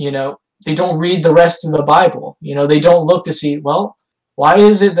read the rest of the Bible. They don't look to see, well, why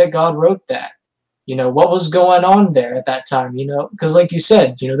is it that God wrote that? What was going on there at that time? Because like you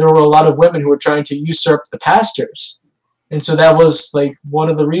said, there were a lot of women who were trying to usurp the pastors. And so that was like one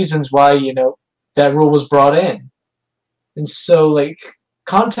of the reasons why, that rule was brought in. And so like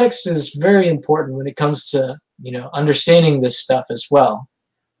context is very important when it comes to, understanding this stuff as well.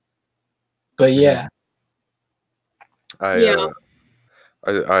 But yeah. I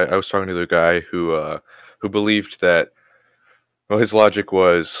was talking to the guy who believed that Well, his logic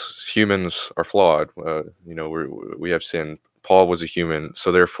was humans are flawed. We have sin. Paul was a human, so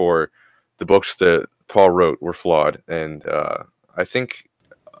therefore, the books that Paul wrote were flawed, and I think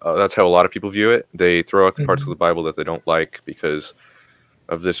that's how a lot of people view it. They throw out the parts of the Bible that they don't like because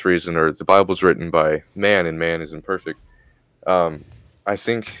of this reason, or the Bible's written by man, and man is imperfect. I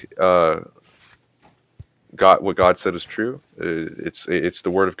think what God said is true. It's the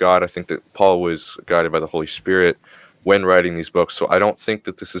Word of God. I think that Paul was guided by the Holy Spirit when writing these books. So I don't think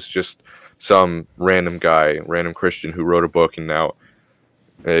that this is just some random guy, random Christian who wrote a book and now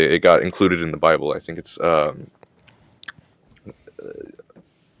it got included in the Bible. I think it's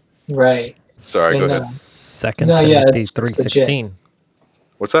Right. sorry, go And, ahead. Second No, yeah, Timothy it's legit. 3:16.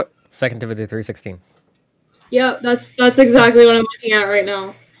 What's that? 2 Timothy 3:16. Yeah, that's exactly what I'm looking at right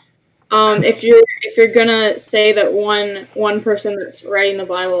now. If you're gonna say that one person that's writing the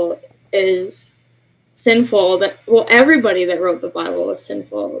Bible is sinful, that everybody that wrote the Bible was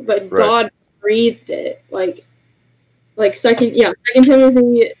sinful, but Right. God breathed it. Like Second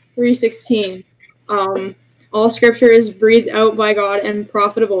Timothy 3:16. All Scripture is breathed out by God and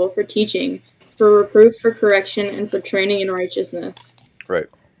profitable for teaching, for reproof, for correction, and for training in righteousness. Right.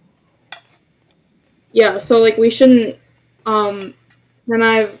 Yeah, so like we shouldn't. And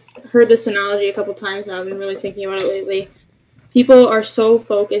I've heard this analogy a couple times now. I've been really thinking about it lately. People are so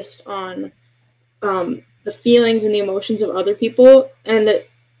focused on the feelings and the emotions of other people, and that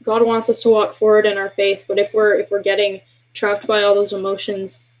God wants us to walk forward in our faith. But if we're getting trapped by all those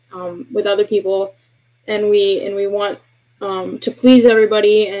emotions with other people, and we want to please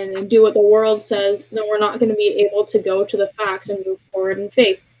everybody and do what the world says, then we're not going to be able to go to the facts and move forward in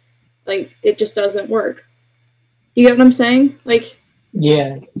faith. Like, it just doesn't work. You get what I'm saying? Like,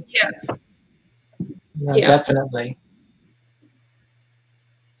 Yeah. Yeah. No, Yeah. definitely.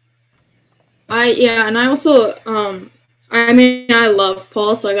 And I also I mean, I love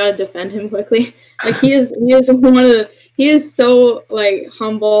Paul, so I gotta defend him quickly. Like, he is so like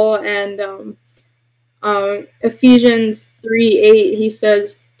humble, and Ephesians 3:8, he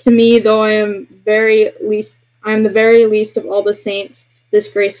says, "To me, though I am the very least of all the saints, this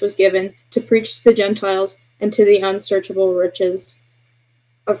grace was given to preach to the Gentiles and to the unsearchable riches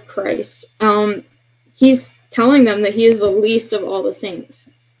of Christ." He's telling them that he is the least of all the saints.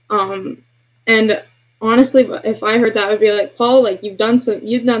 And honestly, if I heard that, I would be like, Paul, like, you've done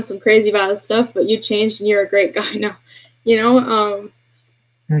some crazy bad stuff, but you changed and you're a great guy now.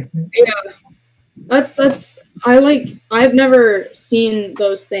 That's I've never seen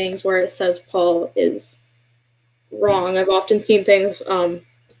those things where it says Paul is wrong. I've often seen things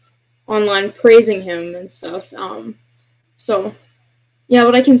online praising him and stuff. So yeah,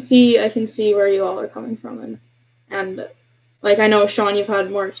 but I can see where you all are coming from, and like, I know, Sean, you've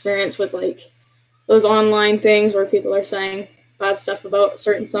had more experience with like those online things where people are saying bad stuff about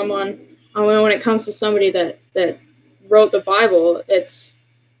certain someone. When it comes to somebody that wrote the Bible, it's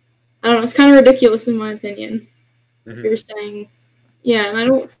kind of ridiculous in my opinion. Mm-hmm. If you're saying, yeah,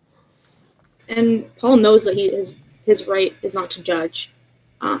 and Paul knows that his right is not to judge.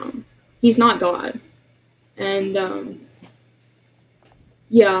 He's not God, and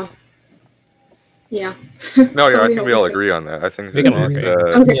yeah. No, yeah, I think we all agree on that. I think We that, can agree.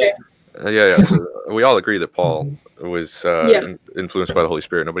 Okay. yeah. So we all agree that Paul was Yeah. influenced by the Holy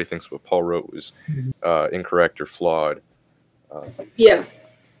Spirit. Nobody thinks what Paul wrote was incorrect or flawed. Yeah.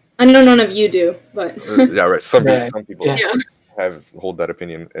 I know none of you do, but Yeah, right. Some Right. people Yeah. hold that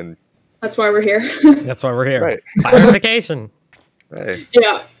opinion, and that's why we're here. That's why we're here. Right. Clarification. hey,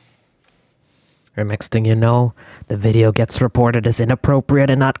 Yeah. Or next thing you know, the video gets reported as inappropriate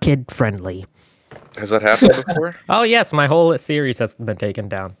and not kid-friendly. has that happened before? Oh yes, my whole series has been taken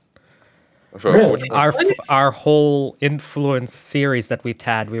down. So, Really? which one? Our whole influence series that we've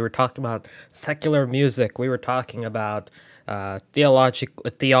had, we were talking about secular music, we were talking about theology,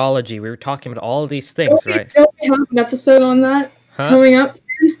 we were talking about all these things, right? Don't we have an episode on that Huh? coming up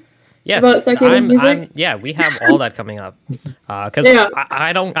soon? Yes, About secular music? yeah, we have all that coming up. Because Yeah.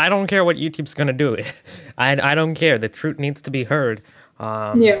 I don't care what YouTube's gonna do. I don't care. The truth needs to be heard.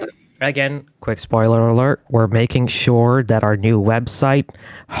 Yeah. Again, quick spoiler alert, we're making sure that our new website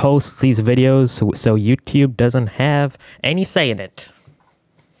hosts these videos so YouTube doesn't have any say in it.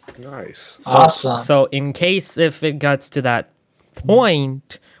 Nice. Awesome. So in case if it gets to that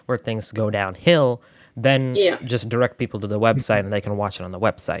point where things go downhill, then just direct people to the website and they can watch it on the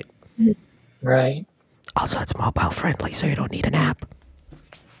website. Right. Also, it's mobile friendly, so you don't need an app.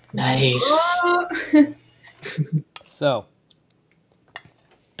 Nice. So,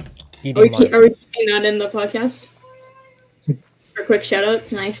 Are we keeping that in the podcast? For quick shout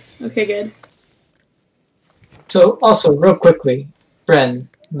outs? Nice. Okay, good. So also, real quickly, Bren,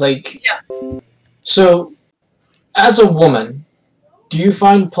 like, so as a woman, do you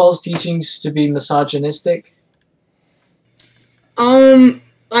find Paul's teachings to be misogynistic?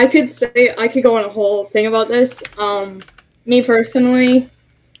 I could go on a whole thing about this. Me personally,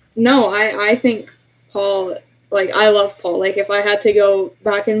 no, I think Paul, like, I love Paul. Like, if I had to go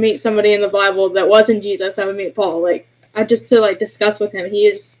back and meet somebody in the Bible that wasn't Jesus, I would meet Paul. Like, I just to, like, discuss with him. He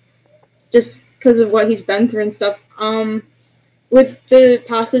is, just because of what he's been through and stuff. With the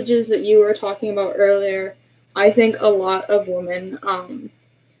passages that you were talking about earlier, I think a lot of women,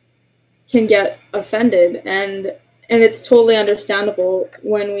 can get offended, and it's totally understandable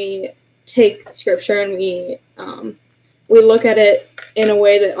when we take scripture and we look at it in a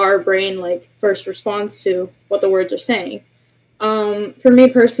way that our brain, like, first responds to what the words are saying. For me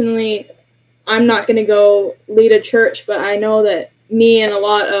personally, I'm not going to go lead a church, but I know that me and a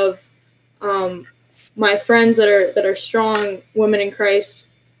lot of my friends that are strong women in Christ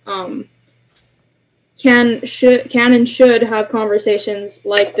can and should have conversations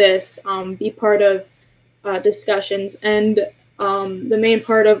like this, be part of discussions, and the main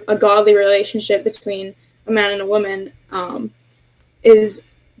part of a godly relationship between a man and a woman is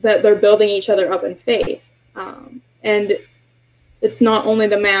that they're building each other up in faith, and it's not only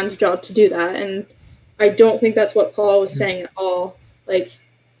the man's job to do that. And I don't think that's what Paul was saying at all. Like,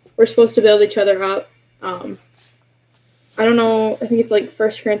 we're supposed to build each other up. I don't know, I think it's like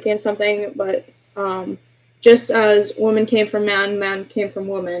 1 Corinthians something, but just as woman came from man, man came from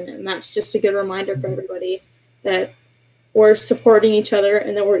woman. And that's just a good reminder for everybody that we're supporting each other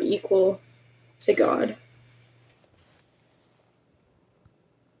and that we're equal to God.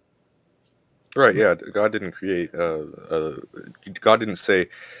 Right, yeah. God didn't create, God didn't say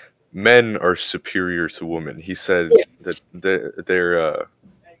men are superior to women. He said that they're,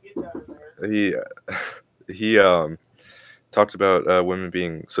 he talked about women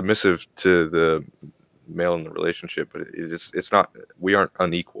being submissive to the male in the relationship, but it's not, we aren't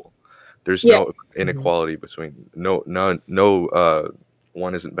unequal. There's no inequality between, no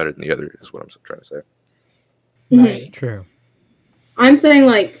one isn't better than the other, is what I'm trying to say. Right. True. I'm saying,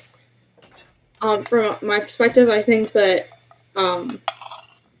 like, from my perspective, I think that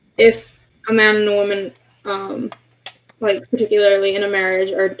if a man and a woman, like particularly in a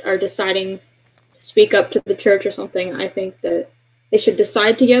marriage, are deciding to speak up to the church or something, I think that they should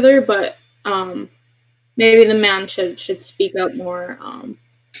decide together, but maybe the man should speak up more.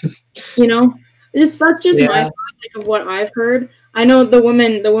 You know, that's just my thought, like, of what I've heard. I know the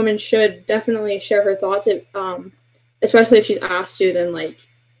woman should definitely share her thoughts, if, especially if she's asked to. Then, like,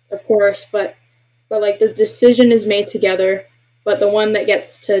 of course, but like, the decision is made together, but the one that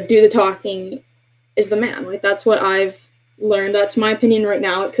gets to do the talking is the man. Like, that's what I've learned. That's my opinion right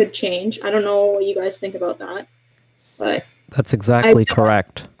now. It could change. I don't know what you guys think about that, but That's exactly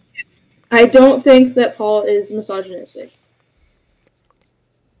correct. I don't think that Paul is misogynistic.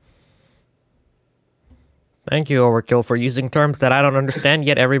 Thank you, Overkill, for using terms that I don't understand,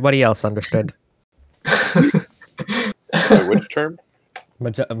 yet everybody else understood. Wait, which term?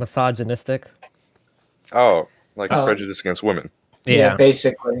 Misogynistic. Oh, like prejudice against women. Yeah,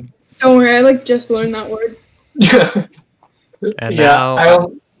 basically. Don't worry, I just learned that word. And now,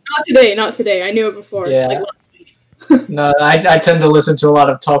 Not today. I knew it before. Yeah. Like last week. No, I tend to listen to a lot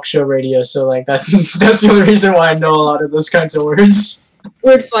of talk show radio, so like that's the only reason why I know a lot of those kinds of words.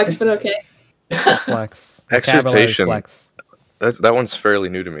 Word flex, but okay. flex. Exhortation. Flex. That one's fairly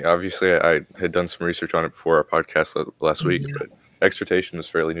new to me. Obviously, I had done some research on it before our podcast last week, but exhortation is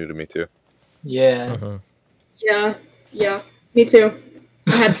fairly new to me too. Yeah. Mm-hmm. Yeah. Me too.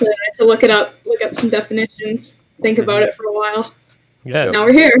 I had to look up some definitions, think about it for a while. Yeah. Now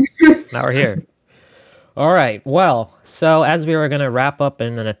we're here. All right. Well, so as we were going to wrap up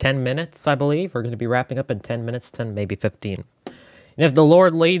in 10 minutes, I believe. We're going to be wrapping up in 10 minutes, 10, maybe 15. And if the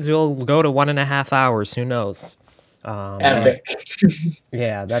Lord leads, we'll go to 1.5 hours. Who knows? Epic.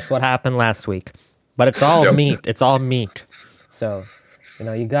 Yeah, that's what happened last week. But it's all meat. It's all meat. So,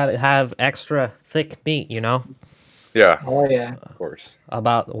 you got to have extra thick meat, Yeah. Oh, yeah. Of course.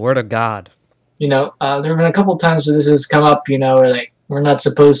 About the Word of God. There have been a couple times where this has come up, where, like, we're not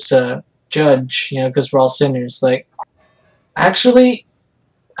supposed to judge, because we're all sinners. Like, actually,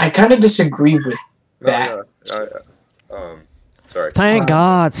 I kind of disagree with that. Sorry. Thank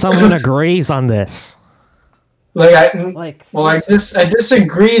God someone agrees on this. I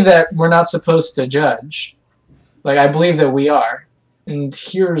disagree that we're not supposed to judge. Like, I believe that we are. And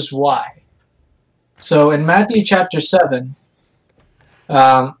here's why. So, in Matthew chapter 7,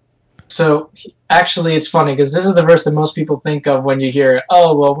 So actually, it's funny because this is the verse that most people think of when you hear,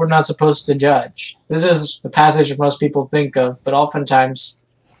 "Oh, well, we're not supposed to judge." This is the passage that most people think of, but oftentimes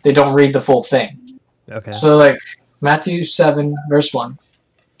they don't read the full thing. Okay. So, like Matthew 7, verse 1,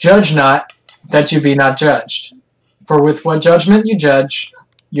 "Judge not, that you be not judged. For with what judgment you judge,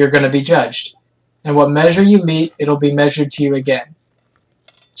 you're going to be judged. And what measure you meet, it'll be measured to you again.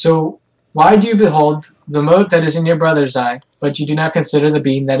 So why do you behold the mote that is in your brother's eye, but you do not consider the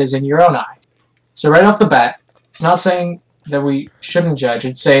beam that is in your own eye?" So right off the bat, it's not saying that we shouldn't judge.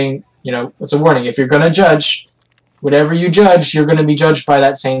 It's saying, it's a warning. If you're going to judge, whatever you judge, you're going to be judged by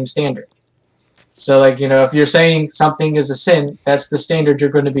that same standard. So, like, if you're saying something is a sin, that's the standard you're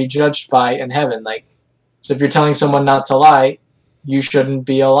going to be judged by in heaven. Like, so if you're telling someone not to lie, you shouldn't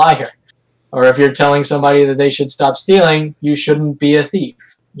be a liar. Or if you're telling somebody that they should stop stealing, you shouldn't be a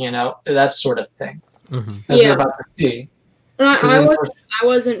thief. That sort of thing. Mm-hmm. As we're about to see. I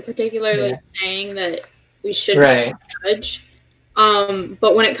wasn't particularly saying that we shouldn't judge.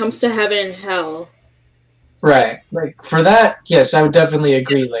 But when it comes to heaven and hell. Right. Like, for that, yes, I would definitely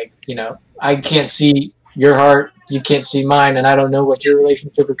agree. Like, I can't see your heart, you can't see mine, and I don't know what your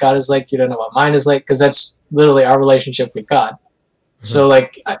relationship with God is like. You don't know what mine is like, because that's literally our relationship with God. Mm-hmm. So,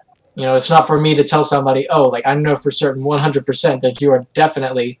 like, it's not for me to tell somebody, oh, like, I know for certain 100% that you are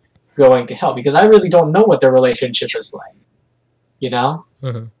definitely going to hell, because I really don't know what their relationship is like,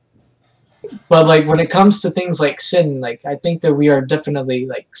 Mm-hmm. But, like, when it comes to things like sin, like, I think that we are definitely,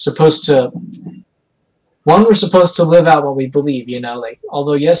 like, we're supposed to live out what we believe, like,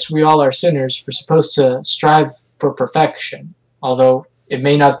 although, yes, we all are sinners, we're supposed to strive for perfection. Although it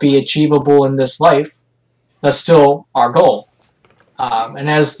may not be achievable in this life, that's still our goal. And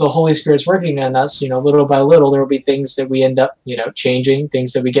as the Holy Spirit's working on us, little by little, there will be things that we end up, changing,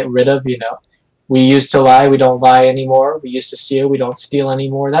 things that we get rid of, We used to lie, we don't lie anymore. We used to steal, we don't steal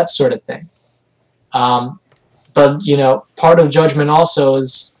anymore, that sort of thing. But, part of judgment also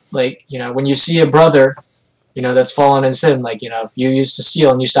is, like, when you see a brother, that's fallen in sin, like, if you used to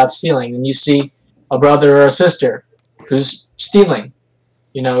steal and you stop stealing, and you see a brother or a sister who's stealing,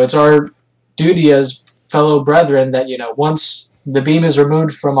 it's our duty as fellow brethren that, once the beam is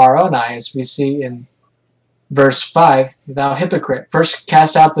removed from our own eyes, we see in verse 5, "Thou hypocrite, first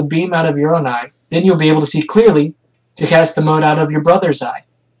cast out the beam out of your own eye, then you'll be able to see clearly to cast the mote out of your brother's eye."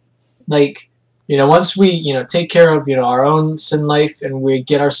 Like, once we, take care of, our own sin life and we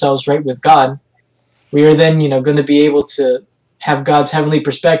get ourselves right with God, we are then, going to be able to have God's heavenly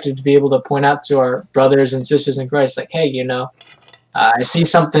perspective to be able to point out to our brothers and sisters in Christ, like, hey, I see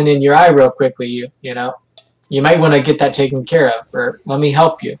something in your eye real quickly. You might want to get that taken care of, or let me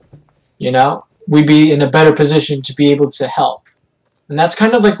help you. We'd be in a better position to be able to help. And that's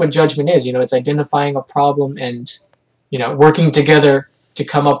kind of like what judgment is. It's identifying a problem and, working together to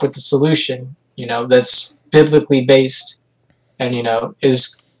come up with a solution, that's biblically based and,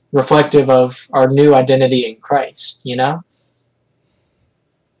 is reflective of our new identity in Christ,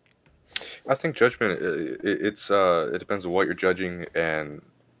 I think judgment, it depends on what you're judging and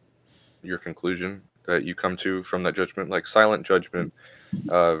your conclusion that you come to from that judgment. Like silent judgment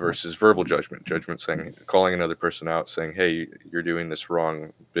versus verbal judgment. Judgment saying, calling another person out, saying, hey, you're doing this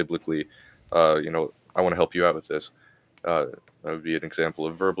wrong biblically. I want to help you out with this. That would be an example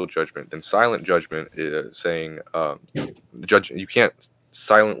of verbal judgment. Then silent judgment is saying, you can't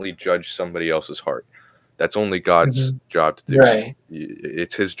silently judge somebody else's heart. That's only God's job to do. Right.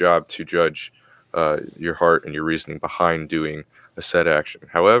 It's his job to judge your heart and your reasoning behind doing a said action.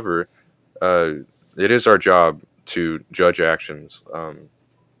 However, it is our job to judge actions.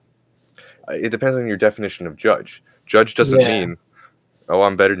 It depends on your definition of judge. Judge doesn't mean, oh,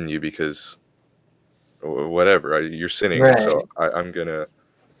 I'm better than you because whatever, you're sinning, right. so I'm going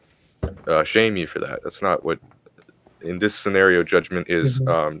to shame you for that. That's not what, in this scenario, judgment is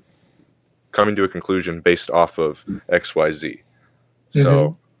coming to a conclusion based off of X, Y, Z.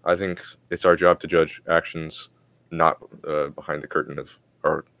 So I think it's our job to judge actions, not behind the curtain of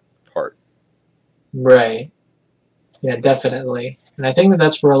our heart. Right. Yeah, definitely. And I think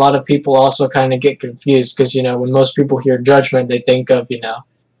that's where a lot of people also kind of get confused because, when most people hear judgment, they think of,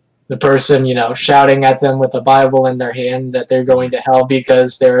 the person, shouting at them with a Bible in their hand that they're going to hell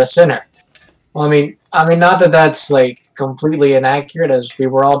because they're a sinner. Well, I mean, not that that's like completely inaccurate, as we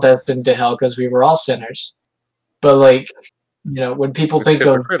were all destined to hell because we were all sinners. But like, when people think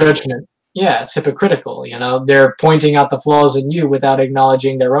of judgment, yeah, it's hypocritical. They're pointing out the flaws in you without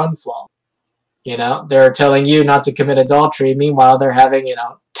acknowledging their own flaw. They're telling you not to commit adultery. Meanwhile, they're having,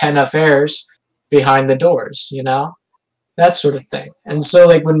 10 affairs behind the doors, that sort of thing. And so,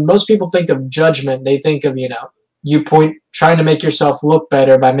 like, when most people think of judgment, they think of, trying to make yourself look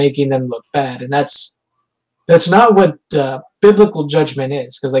better by making them look bad, and that's not what biblical judgment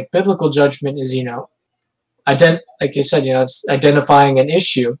is. Because like biblical judgment is, like you said, it's identifying an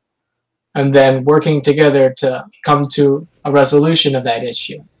issue and then working together to come to a resolution of that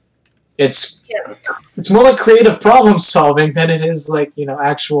issue. It's more like creative problem solving than it is like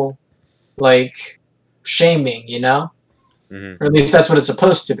actual like shaming, Mm-hmm. or at least that's what it's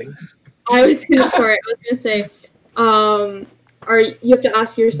supposed to be. I was gonna say, you have to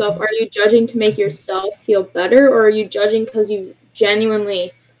ask yourself, are you judging to make yourself feel better, or are you judging because you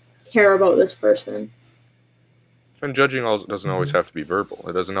genuinely care about this person? And judging doesn't always have to be verbal.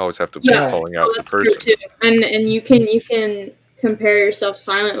 It doesn't always have to be calling out the person. True too. And you can compare yourself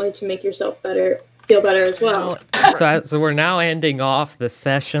silently to make yourself feel better as well. So we're now ending off the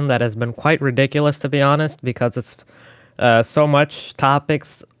session that has been quite ridiculous, to be honest, because it's so much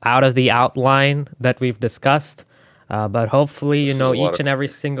topics out of the outline that we've discussed. But hopefully, each and every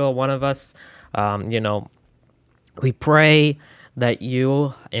single one of us, we pray that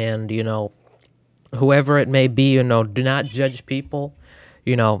you and, whoever it may be, do not judge people.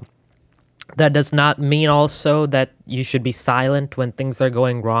 That does not mean also that you should be silent when things are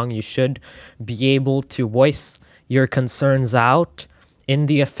going wrong. You should be able to voice your concerns out in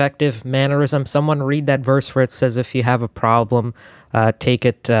the effective mannerism. Someone read that verse where it says, if you have a problem, take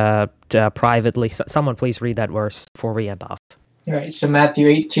it privately. Someone please read that verse before we end off. All right, so Matthew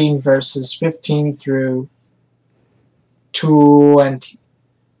 18, verses 15 through 20.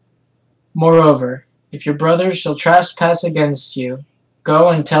 Moreover, if your brother shall trespass against you, go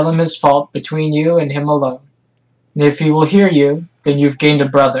and tell him his fault between you and him alone. And if he will hear you, then you've gained a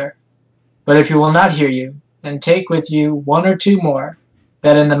brother. But if he will not hear you, then take with you one or two more,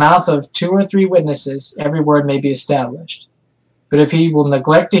 that in the mouth of 2 or 3 witnesses every word may be established. But if he will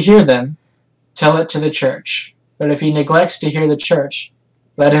neglect to hear them, tell it to the church. But if he neglects to hear the church,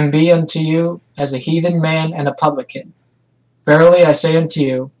 let him be unto you as a heathen man and a publican. Verily I say unto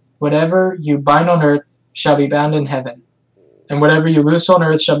you, whatever you bind on earth shall be bound in heaven, and whatever you loose on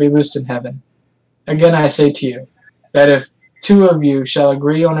earth shall be loosed in heaven. Again I say to you, that if 2 of you shall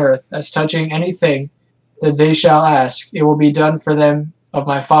agree on earth as touching anything that they shall ask, it will be done for them of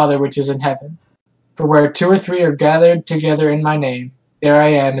my Father which is in heaven. For where 2 or 3 are gathered together in my name, there I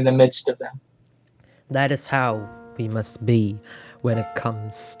am in the midst of them. That is how we must be when it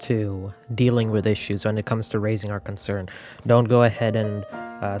comes to dealing with issues, when it comes to raising our concern. Don't go ahead and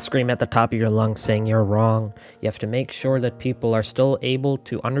scream at the top of your lungs saying you're wrong. You have to make sure that people are still able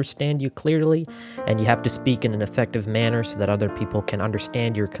to understand you clearly, and you have to speak in an effective manner so that other people can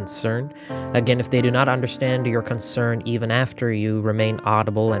understand your concern. Again, if they do not understand your concern even after you remain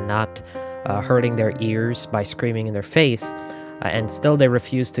audible and not hurting their ears by screaming in their face, and still they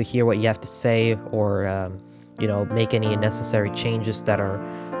refuse to hear what you have to say or make any necessary changes that are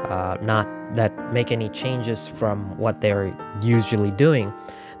make any changes from what they're usually doing,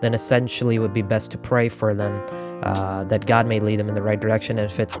 then essentially it would be best to pray for them that God may lead them in the right direction.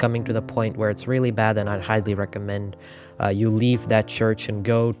 And if it's coming to the point where it's really bad, then I'd highly recommend you leave that church and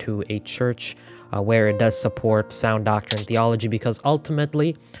go to a church where it does support sound doctrine and theology, because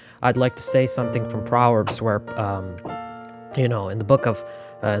ultimately I'd like to say something from Proverbs where in the book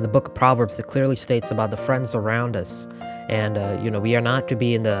of Proverbs, it clearly states about the friends around us. And, we are not to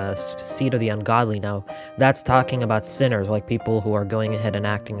be in the seat of the ungodly. Now, that's talking about sinners, like people who are going ahead and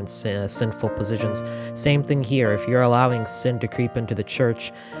acting in sinful positions. Same thing here. If you're allowing sin to creep into the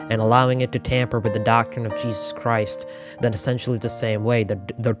church and allowing it to tamper with the doctrine of Jesus Christ, then essentially it's the same way.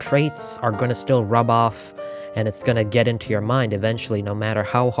 The traits are going to still rub off, and it's going to get into your mind eventually. No matter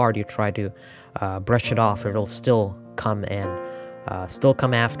how hard you try to brush it off, it'll still come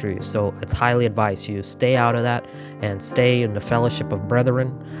after you. So it's highly advised you stay out of that and stay in the fellowship of brethren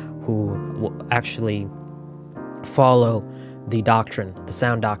who will actually follow the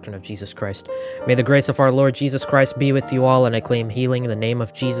sound doctrine of Jesus Christ. May the grace of our Lord Jesus Christ be with you all, and I claim healing in the name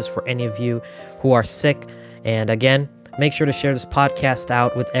of Jesus for any of you who are sick. And again, make sure to share this podcast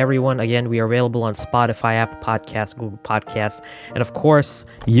out with everyone. Again, we are available on Spotify, Apple Podcasts, Google Podcasts, and of course,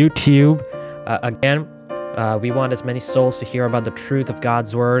 YouTube. We want as many souls to hear about the truth of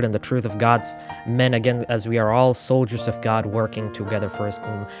God's word and the truth of God's men, again, as we are all soldiers of God working together for his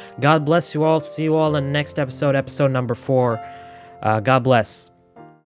kingdom. God bless you all. See you all in the next episode number 4. God bless.